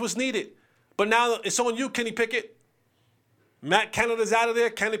 maybe that was what's needed. But now it's on you, Kenny Pickett. Matt Canada's out of there.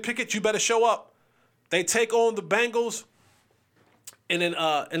 Kenny Pickett, you better show up. They take on the Bengals in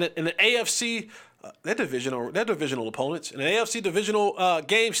the AFC. They're divisional opponents. In an AFC divisional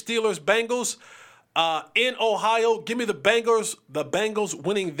game, Steelers, Bengals in Ohio. Give me the Bengals. The Bengals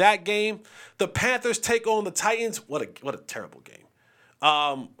winning that game. The Panthers take on the Titans. What a terrible game.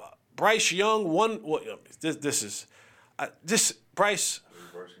 Bryce Young won. Well, this is Bryce.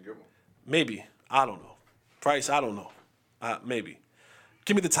 Maybe, I don't know. Bryce, I don't know. Maybe.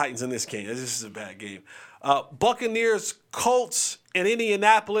 Give me the Titans in this game. This is a bad game. Buccaneers, Colts, and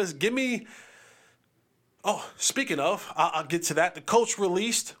Indianapolis. Give me. Oh, speaking of, I'll get to that. The Colts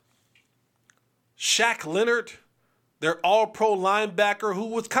released Shaq Leonard, their all-pro linebacker, who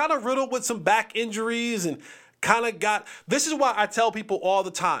was kind of riddled with some back injuries and kind of got. This is why I tell people all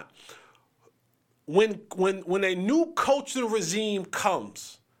the time. When a new coaching regime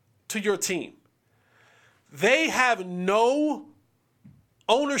comes to your team, they have no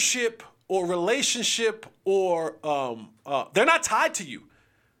ownership or relationship or they're not tied to you.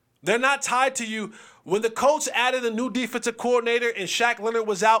 They're not tied to you. When the coach added a new defensive coordinator and Shaq Leonard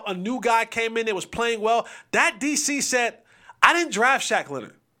was out, a new guy came in that was playing well. That DC said, I didn't draft Shaq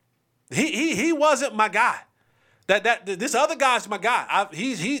Leonard. He wasn't my guy. This other guy's my guy.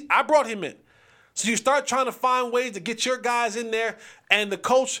 I brought him in. So you start trying to find ways to get your guys in there, and the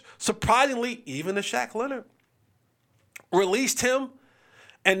coach, surprisingly, even to Shaq Leonard, released him,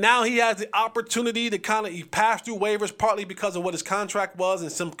 and now he has the opportunity to kind of pass through waivers, partly because of what his contract was and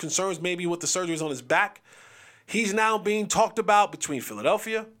some concerns maybe with the surgeries on his back. He's now being talked about between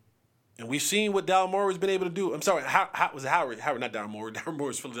Philadelphia, and we've seen what Daryl Morey's been able to do. I'm sorry, was it Howard, not Daryl Morey. Daryl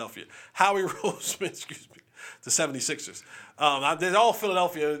Morey's Philadelphia. Howie Roseman, excuse me. The 76ers. They're all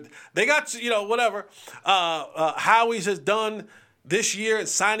Philadelphia. They got, whatever. Howie's has done this year in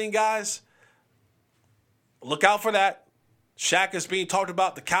signing guys. Look out for that. Shaq is being talked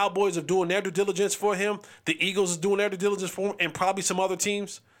about. The Cowboys are doing their due diligence for him. The Eagles is doing their due diligence for him, and probably some other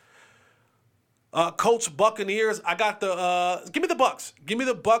teams. Colts, Buccaneers. I got give me the Bucks. Give me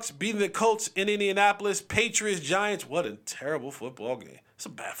the Bucks beating the Colts in Indianapolis. Patriots, Giants. What a terrible football game. It's a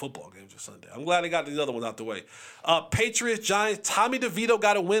bad football game this Sunday. I'm glad they got these other ones out the way. Patriots, Giants. Tommy DeVito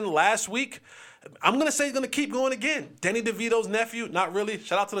got a win last week. I'm going to say he's going to keep going again. Danny DeVito's nephew. Not really.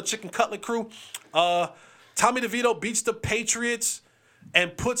 Shout out to the Chicken Cutlet crew. Tommy DeVito beats the Patriots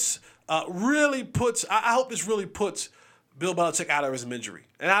and I hope this really puts Bill Belichick out of his injury.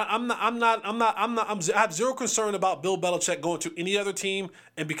 And I have zero concern about Bill Belichick going to any other team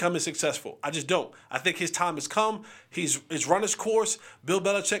and becoming successful. I just don't. I think his time has come. He's run his course. Bill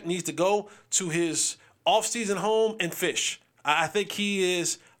Belichick needs to go to his off-season home and fish. I think he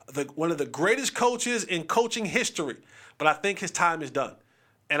is one of the greatest coaches in coaching history, but I think his time is done.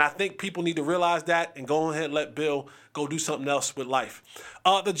 And I think people need to realize that and go ahead and let Bill go do something else with life.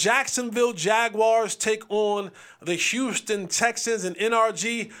 The Jacksonville Jaguars take on the Houston Texans and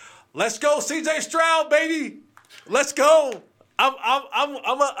NRG. Let's go, CJ Stroud, baby. Let's go. I'm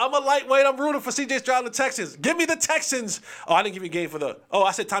a lightweight. I'm rooting for CJ Stroud and the Texans. Give me the Texans. Oh, I didn't give you a game for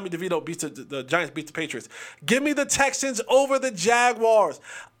I said Tommy DeVito beats the Giants beat the Patriots. Give me the Texans over the Jaguars.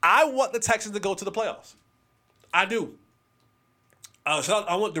 I want the Texans to go to the playoffs. I do. So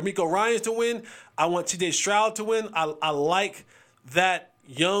I want DeMeco Ryans to win. I want CJ Stroud to win. I like that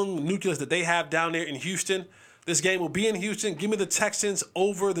young nucleus that they have down there in Houston. This game will be in Houston. Give me the Texans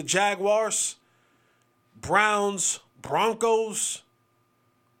over the Jaguars. Browns, Broncos.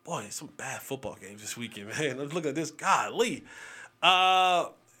 Boy, some bad football games this weekend, man. Let's look at this. Golly.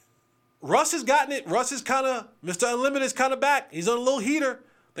 Russ has gotten it. Russ is kind of, Mr. Unlimited is kind of back. He's on a little heater.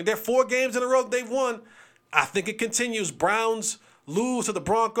 I think they're 4 games in a row that they've won. I think it continues. Browns lose to the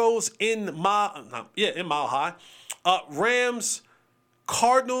Broncos in Mile High. Rams,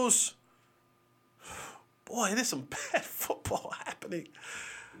 Cardinals. Boy, there's some bad football happening.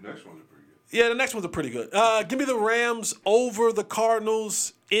 The next ones are pretty good. Yeah, the next ones are pretty good. Give me the Rams over the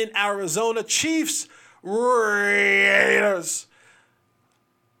Cardinals in Arizona. Chiefs, Raiders.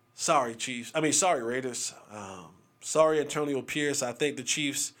 Sorry, Raiders. Sorry, Antonio Pierce. I think the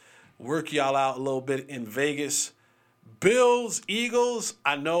Chiefs work y'all out a little bit in Vegas. Bills, Eagles.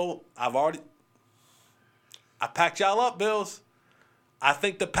 I know I packed y'all up, Bills. I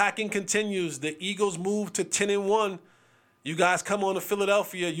think the packing continues. The Eagles move to 10-1. You guys come on to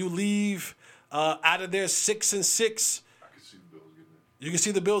Philadelphia. You leave out of there 6-6. I can see the Bills getting in. You can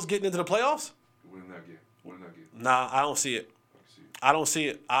see the Bills getting into the playoffs? Winning that game. Nah, I don't see it. I don't see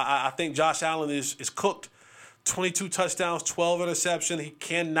it. I think Josh Allen is cooked. 22 touchdowns, 12 interceptions. He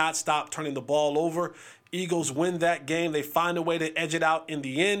cannot stop turning the ball over. Eagles win that game. They find a way to edge it out in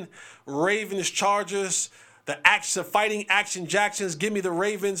the end. Ravens, Chargers, the fighting action Jacksons. Give me the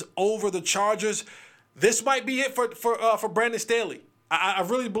Ravens over the Chargers. This might be it for Brandon Staley. I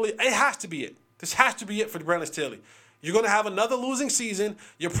really believe it has to be it. This has to be it for Brandon Staley. You're going to have another losing season.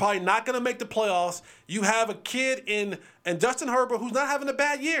 You're probably not going to make the playoffs. You have a kid in Justin Herbert who's not having a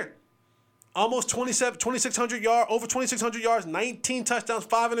bad year. Almost 2,600 yards, over 2,600 yards, 19 touchdowns,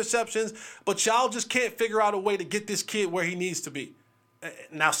 5 interceptions. But y'all just can't figure out a way to get this kid where he needs to be.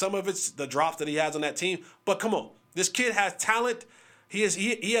 Now, some of it's the drops that he has on that team. But come on, this kid has talent. He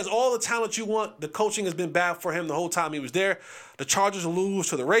has all the talent you want. The coaching has been bad for him the whole time he was there. The Chargers lose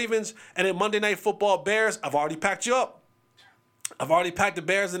to the Ravens. And then Monday Night Football, Bears, I've already packed you up. I've already packed the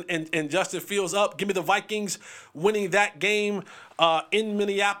Bears and Justin Fields up. Give me the Vikings winning that game in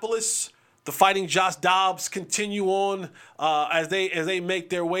Minneapolis. The Fighting Josh Dobbs continue on as they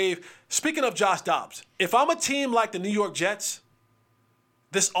make their wave. Speaking of Josh Dobbs, if I'm a team like the New York Jets,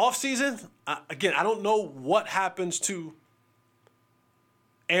 this offseason, again, I don't know what happens to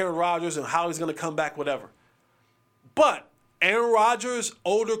Aaron Rodgers and how he's going to come back, whatever. But Aaron Rodgers,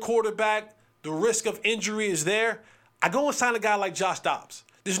 older quarterback, the risk of injury is there. I go and sign a guy like Josh Dobbs.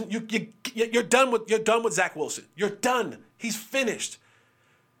 You're done with Zach Wilson. You're done. He's finished.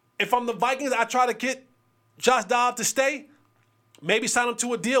 If I'm the Vikings, I try to get Josh Dobbs to stay, maybe sign him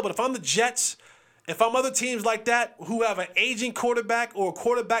to a deal. But if I'm the Jets, if I'm other teams like that who have an aging quarterback or a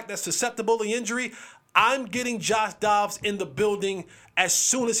quarterback that's susceptible to injury, I'm getting Josh Dobbs in the building as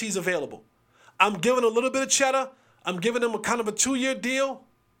soon as he's available. I'm giving a little bit of cheddar. I'm giving him a kind of a 2-year deal.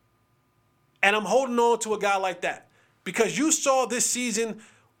 And I'm holding on to a guy like that. Because you saw this season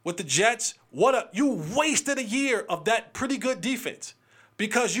with the Jets, you wasted a year of that pretty good defense.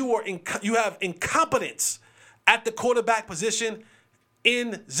 Because you have incompetence at the quarterback position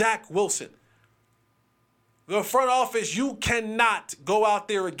in Zach Wilson. The front office, you cannot go out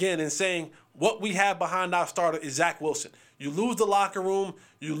there again and saying what we have behind our starter is Zach Wilson. You lose the locker room,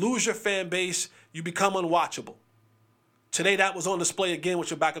 you lose your fan base, you become unwatchable. Today that was on display again with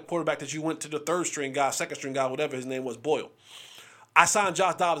your backup quarterback that you went to the third string guy, second string guy, whatever his name was, Boyle. I signed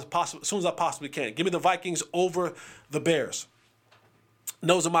Josh Dobbs as soon as I possibly can. Give me the Vikings over the Bears.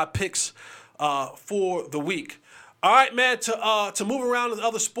 Those are my picks for the week. All right, man, to move around to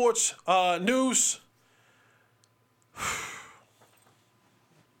other sports news.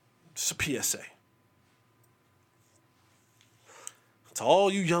 It's a PSA. To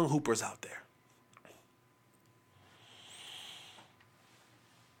all you young hoopers out there.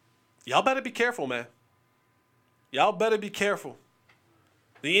 Y'all better be careful, man. Y'all better be careful.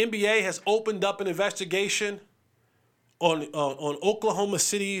 The NBA has opened up an investigation on Oklahoma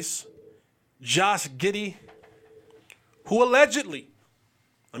City's Josh Giddey, who allegedly,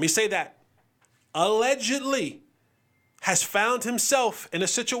 let me say that, allegedly has found himself in a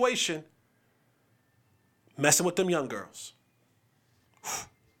situation messing with them young girls.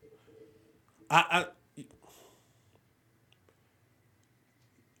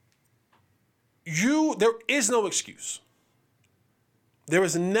 There is no excuse. There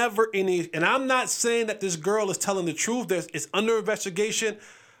is never any, and I'm not saying that this girl is telling the truth. It's under investigation.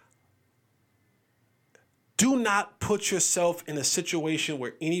 Do not put yourself in a situation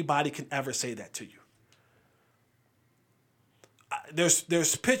where anybody can ever say that to you.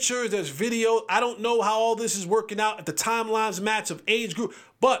 There's pictures, there's video. I don't know how all this is working out at the timelines match of age group,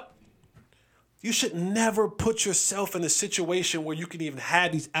 but you should never put yourself in a situation where you can even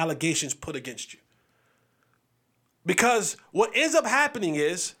have these allegations put against you. Because what ends up happening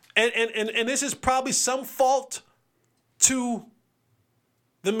is, and this is probably some fault to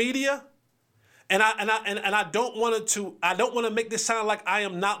the media, And I don't want to make this sound like I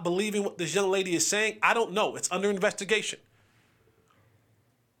am not believing what this young lady is saying. I don't know. It's under investigation.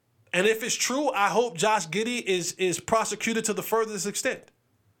 And if it's true, I hope Josh Giddey is prosecuted to the furthest extent.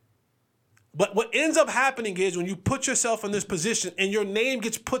 But what ends up happening is when you put yourself in this position and your name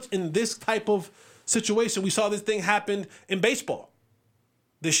gets put in this type of situation, we saw this thing happen in baseball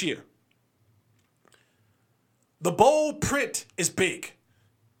this year. The bold print is big.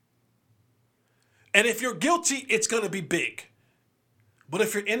 And if you're guilty, it's going to be big. But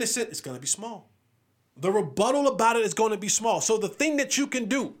if you're innocent, it's going to be small. The rebuttal about it is going to be small. So the thing that you can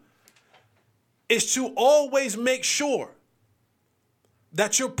do is to always make sure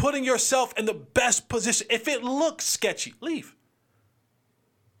that you're putting yourself in the best position. If it looks sketchy, leave.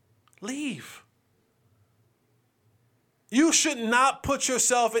 Leave. You should not put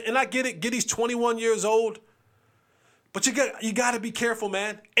yourself in, and I get it, Giddey's 21 years old, but you got to be careful,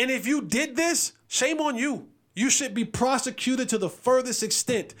 man. And if you did this, shame on you. You should be prosecuted to the furthest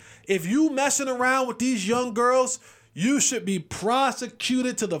extent. If you messing around with these young girls, you should be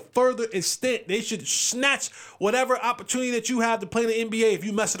prosecuted to the further extent. They should snatch whatever opportunity that you have to play in the NBA if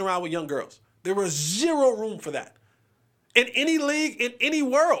you messing around with young girls. There was zero room for that. In any league, in any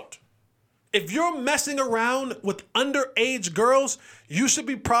world. If you're messing around with underage girls, you should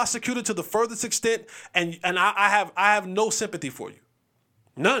be prosecuted to the furthest extent, and I have no sympathy for you.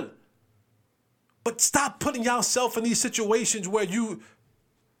 None. But stop putting yourself in these situations where you...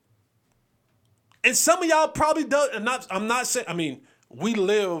 And some of y'all probably do, and I'm not saying, I mean, we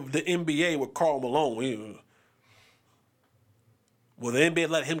live the NBA with Karl Malone. Well, the NBA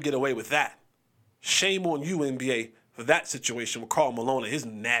let him get away with that. Shame on you, NBA, for that situation with Karl Malone and his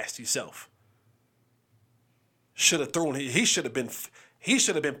nasty self. Should have thrown, he should have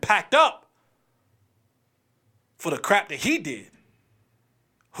been packed up for the crap that he did.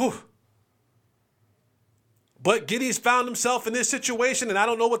 Whew. But Giddey's found himself in this situation, and I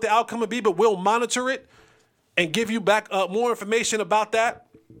don't know what the outcome will be, but we'll monitor it and give you back more information about that.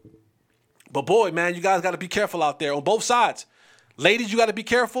 But boy, man, you guys got to be careful out there on both sides. Ladies, you got to be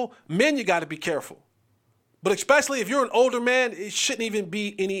careful. Men, you got to be careful. But especially if you're an older man, it shouldn't even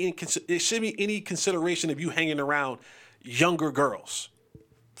be any consideration of you hanging around younger girls.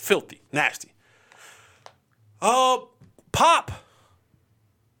 Filthy, nasty. Pop.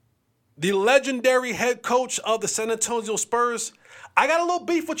 The legendary head coach of the San Antonio Spurs. I got a little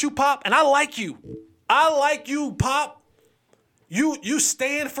beef with you, Pop, and I like you. I like you, Pop. You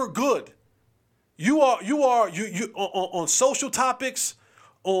stand for good. You are on social topics,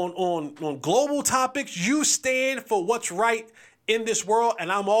 on global topics. You stand for what's right in this world,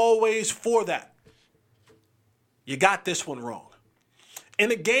 and I'm always for that. You got this one wrong. In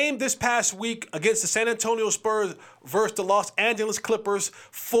a game this past week against the San Antonio Spurs versus the Los Angeles Clippers,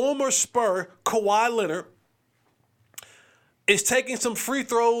 former Spur Kawhi Leonard is taking some free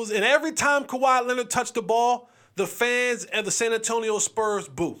throws, and every time Kawhi Leonard touched the ball, the fans and the San Antonio Spurs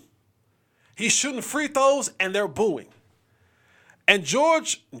boo. He's shooting free throws, and they're booing. And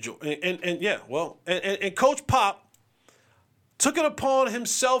Coach Pop took it upon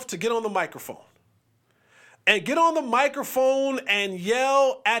himself to get on the microphone. And get on the microphone and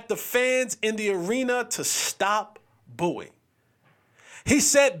yell at the fans in the arena to stop booing. He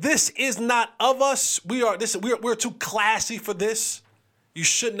said, "This is not of us. We're too classy for this. You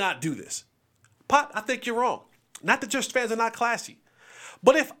should not do this." Pop, I think you're wrong. Not that your fans are not classy.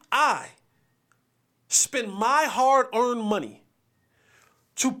 But if I spend my hard-earned money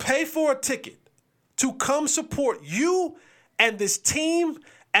to pay for a ticket to come support you and this team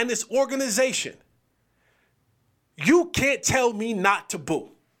and this organization, you can't tell me not to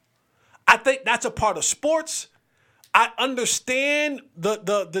boo. I think that's a part of sports. I understand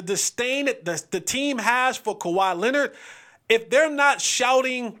the disdain that the team has for Kawhi Leonard. If they're not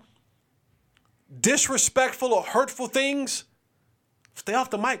shouting disrespectful or hurtful things, stay off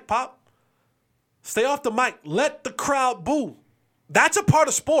the mic, Pop. Stay off the mic. Let the crowd boo. That's a part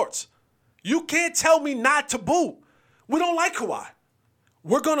of sports. You can't tell me not to boo. We don't like Kawhi.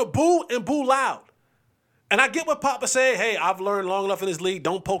 We're going to boo and boo loud. And I get what Papa say, hey, I've learned long enough in this league,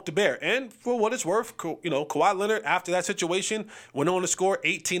 don't poke the bear. And for what it's worth, Kawhi Leonard, after that situation, went on to score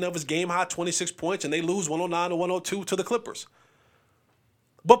 18 of his game-high 26 points, and they lose 109-102 to the Clippers.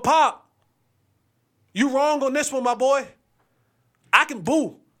 But, Pop, you wrong on this one, my boy. I can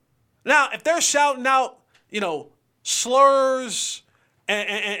boo. Now, if they're shouting out, slurs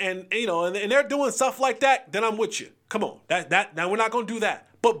and they're doing stuff like that, then I'm with you. Come on. Now we're not going to do that.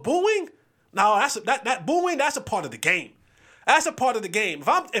 But booing? No, that booing, that's a part of the game. That's a part of the game.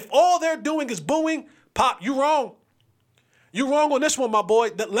 If all they're doing is booing, Pop, you wrong. You wrong on this one, my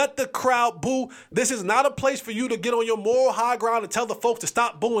boy. Let the crowd boo. This is not a place for you to get on your moral high ground and tell the folks to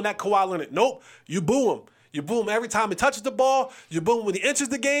stop booing that Kawhi Leonard. Nope. You boo him. You boo him every time he touches the ball. You boo him when he enters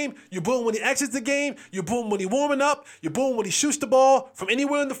the game. You boo him when he exits the game. You boo him when he's warming up. You boo him when he shoots the ball from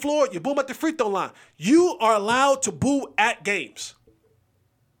anywhere on the floor. You boo him at the free throw line. You are allowed to boo at games.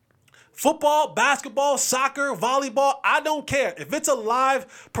 Football, basketball, soccer, volleyball, I don't care. If it's a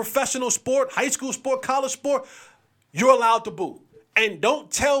live professional sport, high school sport, college sport, you're allowed to boo. And don't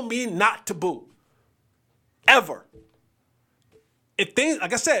tell me not to boo. Ever. If things,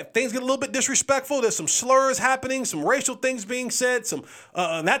 like I said, if things get a little bit disrespectful, there's some slurs happening, some racial things being said, some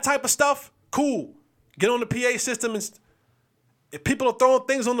that type of stuff, cool. Get on the PA system. And if people are throwing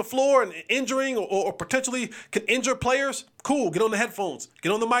things on the floor and injuring or potentially can injure players, cool. Get on the headphones.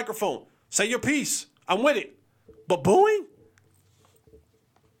 Get on the microphone. Say your piece. I'm with it. But booing?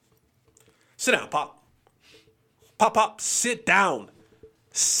 Sit down, Pop. Pop, sit down.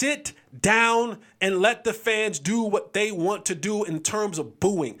 Sit down and let the fans do what they want to do in terms of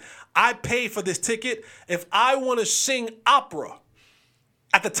booing. I pay for this ticket. If I want to sing opera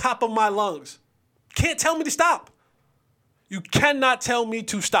at the top of my lungs, can't tell me to stop. You cannot tell me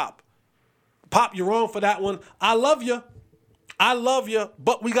to stop. Pop, you're wrong for that one. I love you. I love you,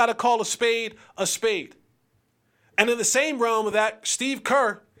 but we got to call a spade a spade. And in the same realm of that, Steve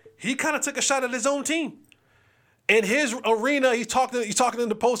Kerr, he kind of took a shot at his own team. In his arena, he's talking in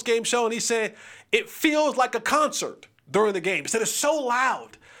the post-game show, and he said, it feels like a concert during the game. He said, it's so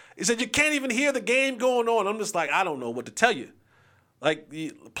loud. He said, you can't even hear the game going on. I'm just like, I don't know what to tell you. Like,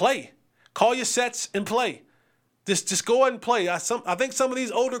 play. Call your sets and play. Just go ahead and play. I think some of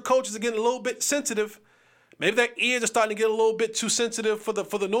these older coaches are getting a little bit sensitive. Maybe their ears are starting to get a little bit too sensitive for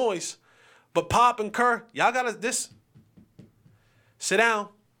the noise. But Pop and Kerr, y'all got to sit down.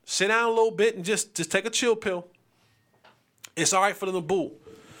 Sit down a little bit and just take a chill pill. It's all right for them to boo.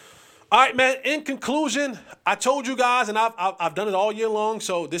 All right, man. In conclusion, I told you guys, and I've done it all year long.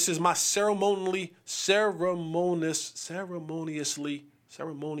 So this is my ceremonial.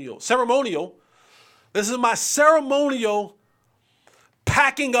 This is my ceremonial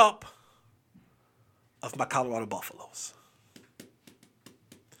packing up of my Colorado Buffaloes.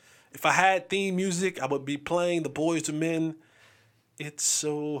 If I had theme music, I would be playing the Boys to Men. It's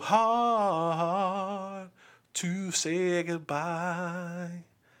so hard to say goodbye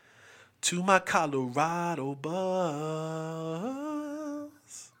to my Colorado Buffs.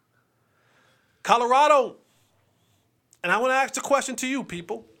 Colorado. And I want to ask a question to you,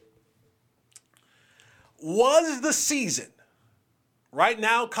 people. Was the season, right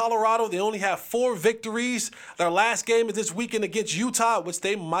now, Colorado, they only have 4 victories. Their last game is this weekend against Utah, which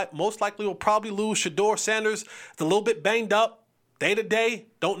they might most likely will probably lose. Shedeur Sanders is a little bit banged up, day to day.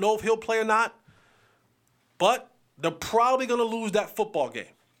 Don't know if he'll play or not. But they're probably going to lose that football game.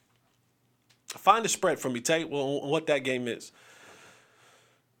 Find the spread for me, Tate, on what that game is.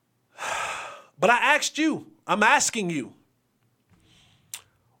 But I'm asking you,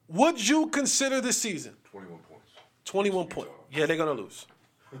 would you consider this season? 21 points. 21 points. Yeah, they're going to lose.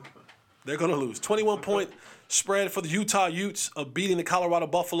 They're going to lose. 21-point spread for the Utah Utes of beating the Colorado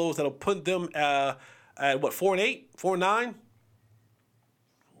Buffaloes. That'll put them at what, 4-8, 4-9?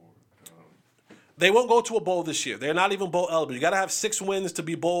 They won't go to a bowl this year. They're not even bowl eligible. You got to have 6 wins to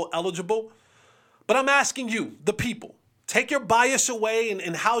be bowl eligible. But I'm asking you, the people, take your bias away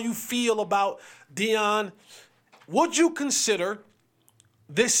and how you feel about DaRon. Would you consider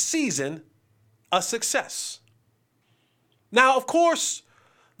this season a success? Now, of course,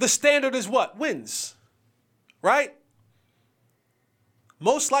 the standard is what? Wins, right?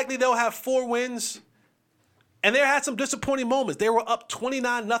 Most likely they'll have 4 wins. And they had some disappointing moments. They were up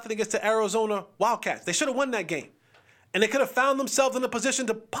 29-0 against the Arizona Wildcats. They should have won that game. And they could have found themselves in a position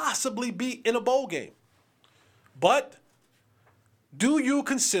to possibly be in a bowl game. But do you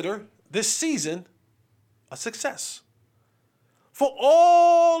consider this season a success? For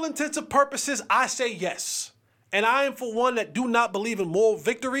all intents and purposes, I say yes. And I am for one that do not believe in moral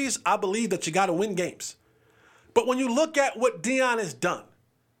victories. I believe that you got to win games. But when you look at what DaRon has done,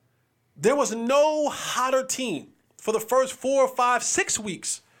 there was no hotter team for the first 4 or 5, 6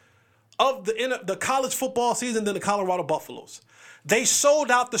 weeks of the college football season than the Colorado Buffaloes. They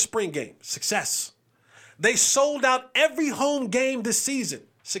sold out the spring game. Success. They sold out every home game this season.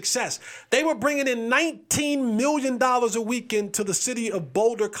 Success. They were bringing in $19 million a weekend to the city of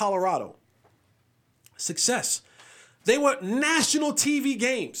Boulder, Colorado. Success. They were national TV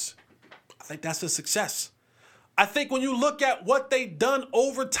games. I think that's a success. I think when you look at what they've done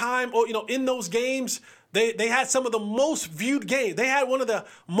over time, or in those games, they had some of the most viewed games. They had one of the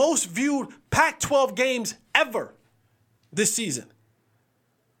most viewed Pac-12 games ever this season.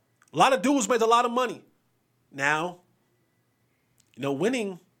 A lot of dudes made a lot of money. Now,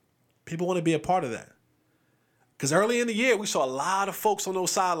 winning, people want to be a part of that. Because early in the year, we saw a lot of folks on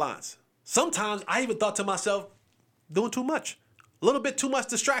those sidelines. Sometimes I even thought to myself, doing too much. A little bit too much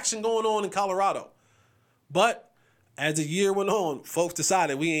distraction going on in Colorado. But as the year went on, folks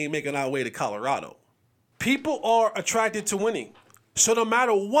decided we ain't making our way to Colorado. People are attracted to winning. So no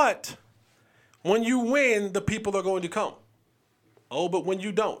matter what, when you win, the people are going to come. Oh, but when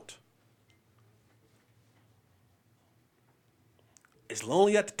you don't, it's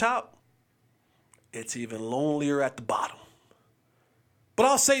lonely at the top. It's even lonelier at the bottom. But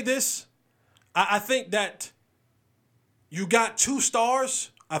I'll say this. I think that you got 2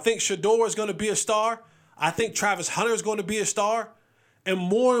 stars. I think Shedeur is going to be a star. I think Travis Hunter is going to be a star. And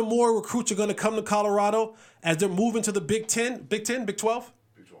more recruits are going to come to Colorado as they're moving to the Big 10. Big 10? Big 12?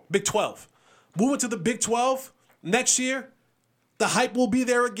 Big 12. Moving to the Big 12 next year. The hype will be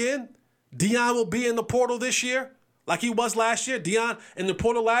there again. Deion will be in the portal this year like he was last year. Deion in the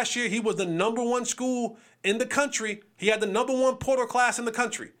portal last year, he was the number 1 school in the country. He had the number 1 portal class in the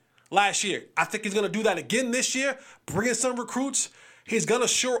country last year. I think he's going to do that again this year, bring in some recruits. He's going to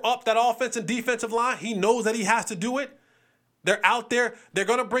shore up that offense and defensive line. He knows that he has to do it. They're out there. They're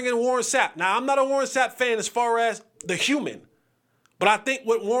going to bring in Warren Sapp. Now, I'm not a Warren Sapp fan as far as the human, but I think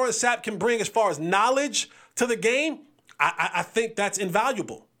what Warren Sapp can bring as far as knowledge to the game, I think that's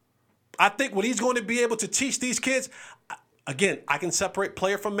invaluable. I think what he's going to be able to teach these kids, again, I can separate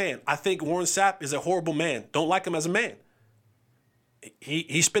player from man. I think Warren Sapp is a horrible man. Don't like him as a man.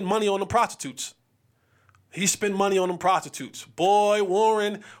 He spent money on the prostitutes. Boy,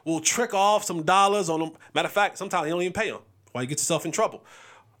 Warren will trick off some dollars on them. Matter of fact, sometimes he don't even pay them. Why you get yourself in trouble.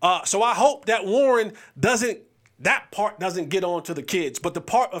 So I hope that Warren that part doesn't get on to the kids. But the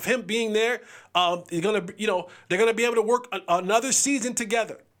part of him being there, they're gonna be able to work another season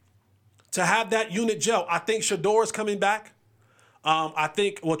together to have that unit gel. I think Shedeur is coming back.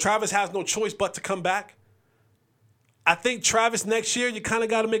 Travis has no choice but to come back. I think Travis next year, you kind of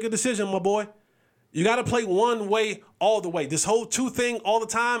got to make a decision, my boy. You got to play one way all the way. This whole 2 thing all the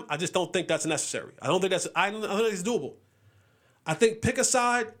time, I just don't think that's necessary. I don't think it's doable. I think pick a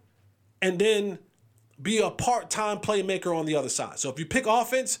side and then be a part-time playmaker on the other side. So if you pick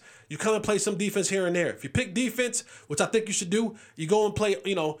offense, you come and play some defense here and there. If you pick defense, which I think you should do, you go and play,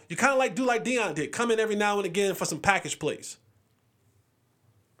 you kind of do like Deion did. Come in every now and again for some package plays.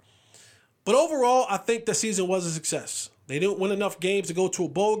 But overall, I think the season was a success. They didn't win enough games to go to a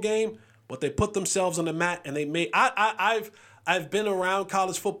bowl game, but they put themselves on the mat and they made. I've been around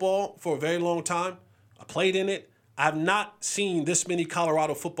college football for a very long time. I played in it. I've not seen this many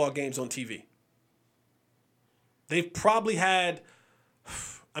Colorado football games on TV. They've probably had,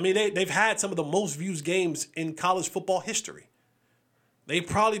 they've had some of the most viewed games in college football history. They've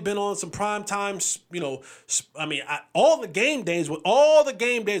probably been on some prime times, all the game days were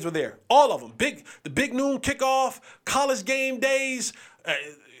there. All of them. The big noon kickoff, college game days,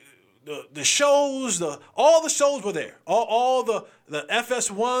 the shows, all the shows were there. All the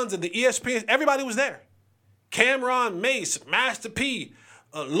FS1s and the ESPNs, everybody was there. Cameron, Mace, Master P,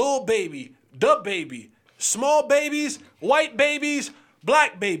 Lil Baby, Dub Baby, small babies, white babies,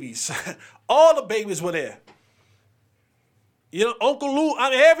 black babies. All the babies were there. Uncle Lou,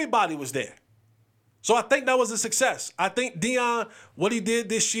 everybody was there. So I think that was a success. I think Deion, what he did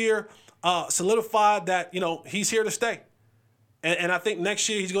this year, solidified that, he's here to stay. And I think next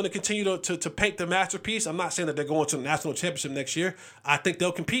year he's going to continue to paint the masterpiece. I'm not saying that they're going to the national championship next year. I think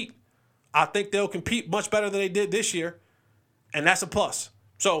they'll compete. I think they'll compete much better than they did this year. And that's a plus.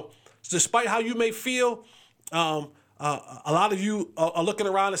 So despite how you may feel, a lot of you are looking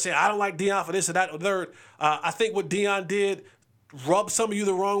around and saying, I don't like Deion for this or that or third. I think what Deion did rubbed some of you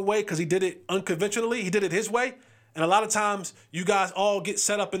the wrong way because he did it unconventionally. He did it his way. And a lot of times you guys all get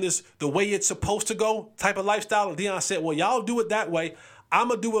set up in this the way it's supposed to go type of lifestyle. And Deion said, well, y'all do it that way. I'm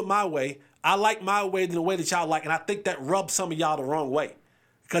going to do it my way. I like my way than the way that y'all like. And I think that rubbed some of y'all the wrong way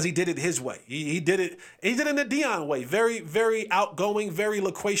because he did it his way. He did it in the Deion way. Very, very outgoing, very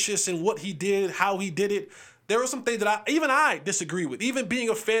loquacious in what he did, how he did it. There were some things that I disagree with. Even being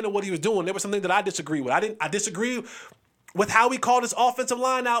a fan of what he was doing, there was something that I disagree with. I disagree with how he called his offensive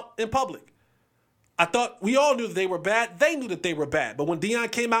line out in public. I thought we all knew that they were bad. They knew that they were bad. But when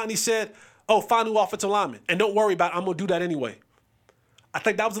Deion came out and he said, find new offensive lineman, and don't worry about it, I'm going to do that anyway. I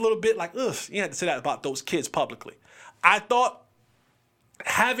think that was a little bit like, ugh, you had to say that about those kids publicly. I thought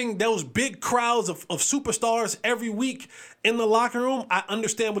having those big crowds of superstars every week in the locker room, I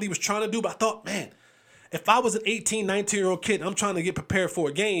understand what he was trying to do, but I thought, man, if I was an 18, 19-year-old kid, I'm trying to get prepared for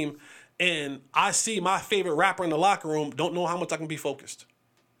a game, and I see my favorite rapper in the locker room, don't know how much I can be focused.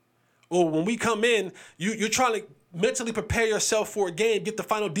 Or when we come in, you're trying to mentally prepare yourself for a game, get the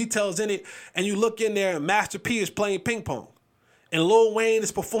final details in it, and you look in there and Master P is playing ping pong. And Lil Wayne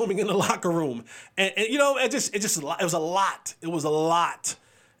is performing in the locker room. And you know, it was a lot. It was a lot.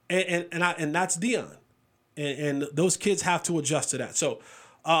 And that's DaRon. And those kids have to adjust to that. So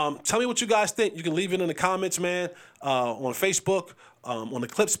tell me what you guys think. You can leave it in the comments, man, on Facebook, on the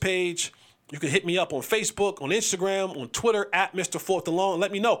Clips page. You can hit me up on Facebook, on Instagram, on Twitter, at Mr. Fourth and Long.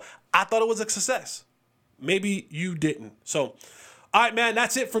 Let me know. I thought it was a success. Maybe you didn't. So, all right, man,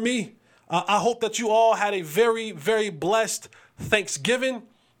 that's it for me. I hope that you all had a very, very blessed Thanksgiving.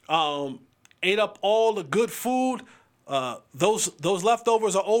 Ate up all the good food. Those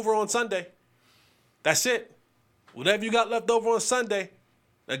leftovers are over on Sunday. That's it. Whatever you got left over on Sunday,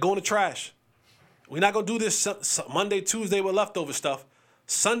 they're going to trash. We're not going to do this Monday, Tuesday with leftover stuff.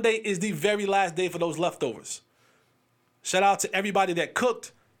 Sunday is the very last day for those leftovers. Shout out to everybody that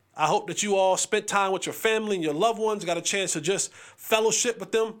cooked. I hope that you all spent time with your family and your loved ones, got a chance to just fellowship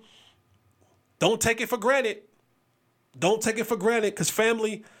with them. Don't take it for granted. Don't take it for granted because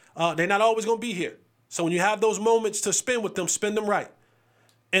family, they're not always going to be here. So when you have those moments to spend with them, spend them right.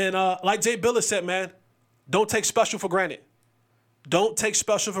 And like Jay Billis said, man, don't take special for granted. Don't take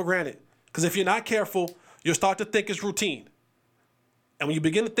special for granted. Because if you're not careful, you'll start to think it's routine. And when you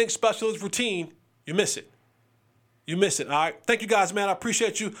begin to think special is routine, you miss it. You miss it, all right? Thank you guys, man. I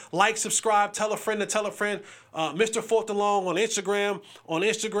appreciate you. Like, subscribe, tell a friend to tell a friend. Mr. Fourth and Long on Instagram,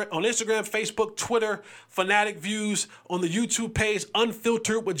 Facebook, Twitter, Fanatic Views, on the YouTube page,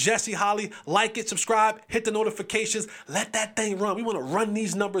 Unfiltered with Jesse Holly. Like it, subscribe, hit the notifications. Let that thing run. We want to run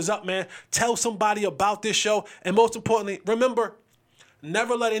these numbers up, man. Tell somebody about this show. And most importantly, remember,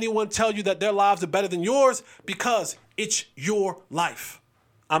 never let anyone tell you that their lives are better than yours because it's your life.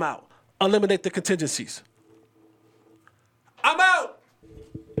 I'm out. Eliminate the contingencies.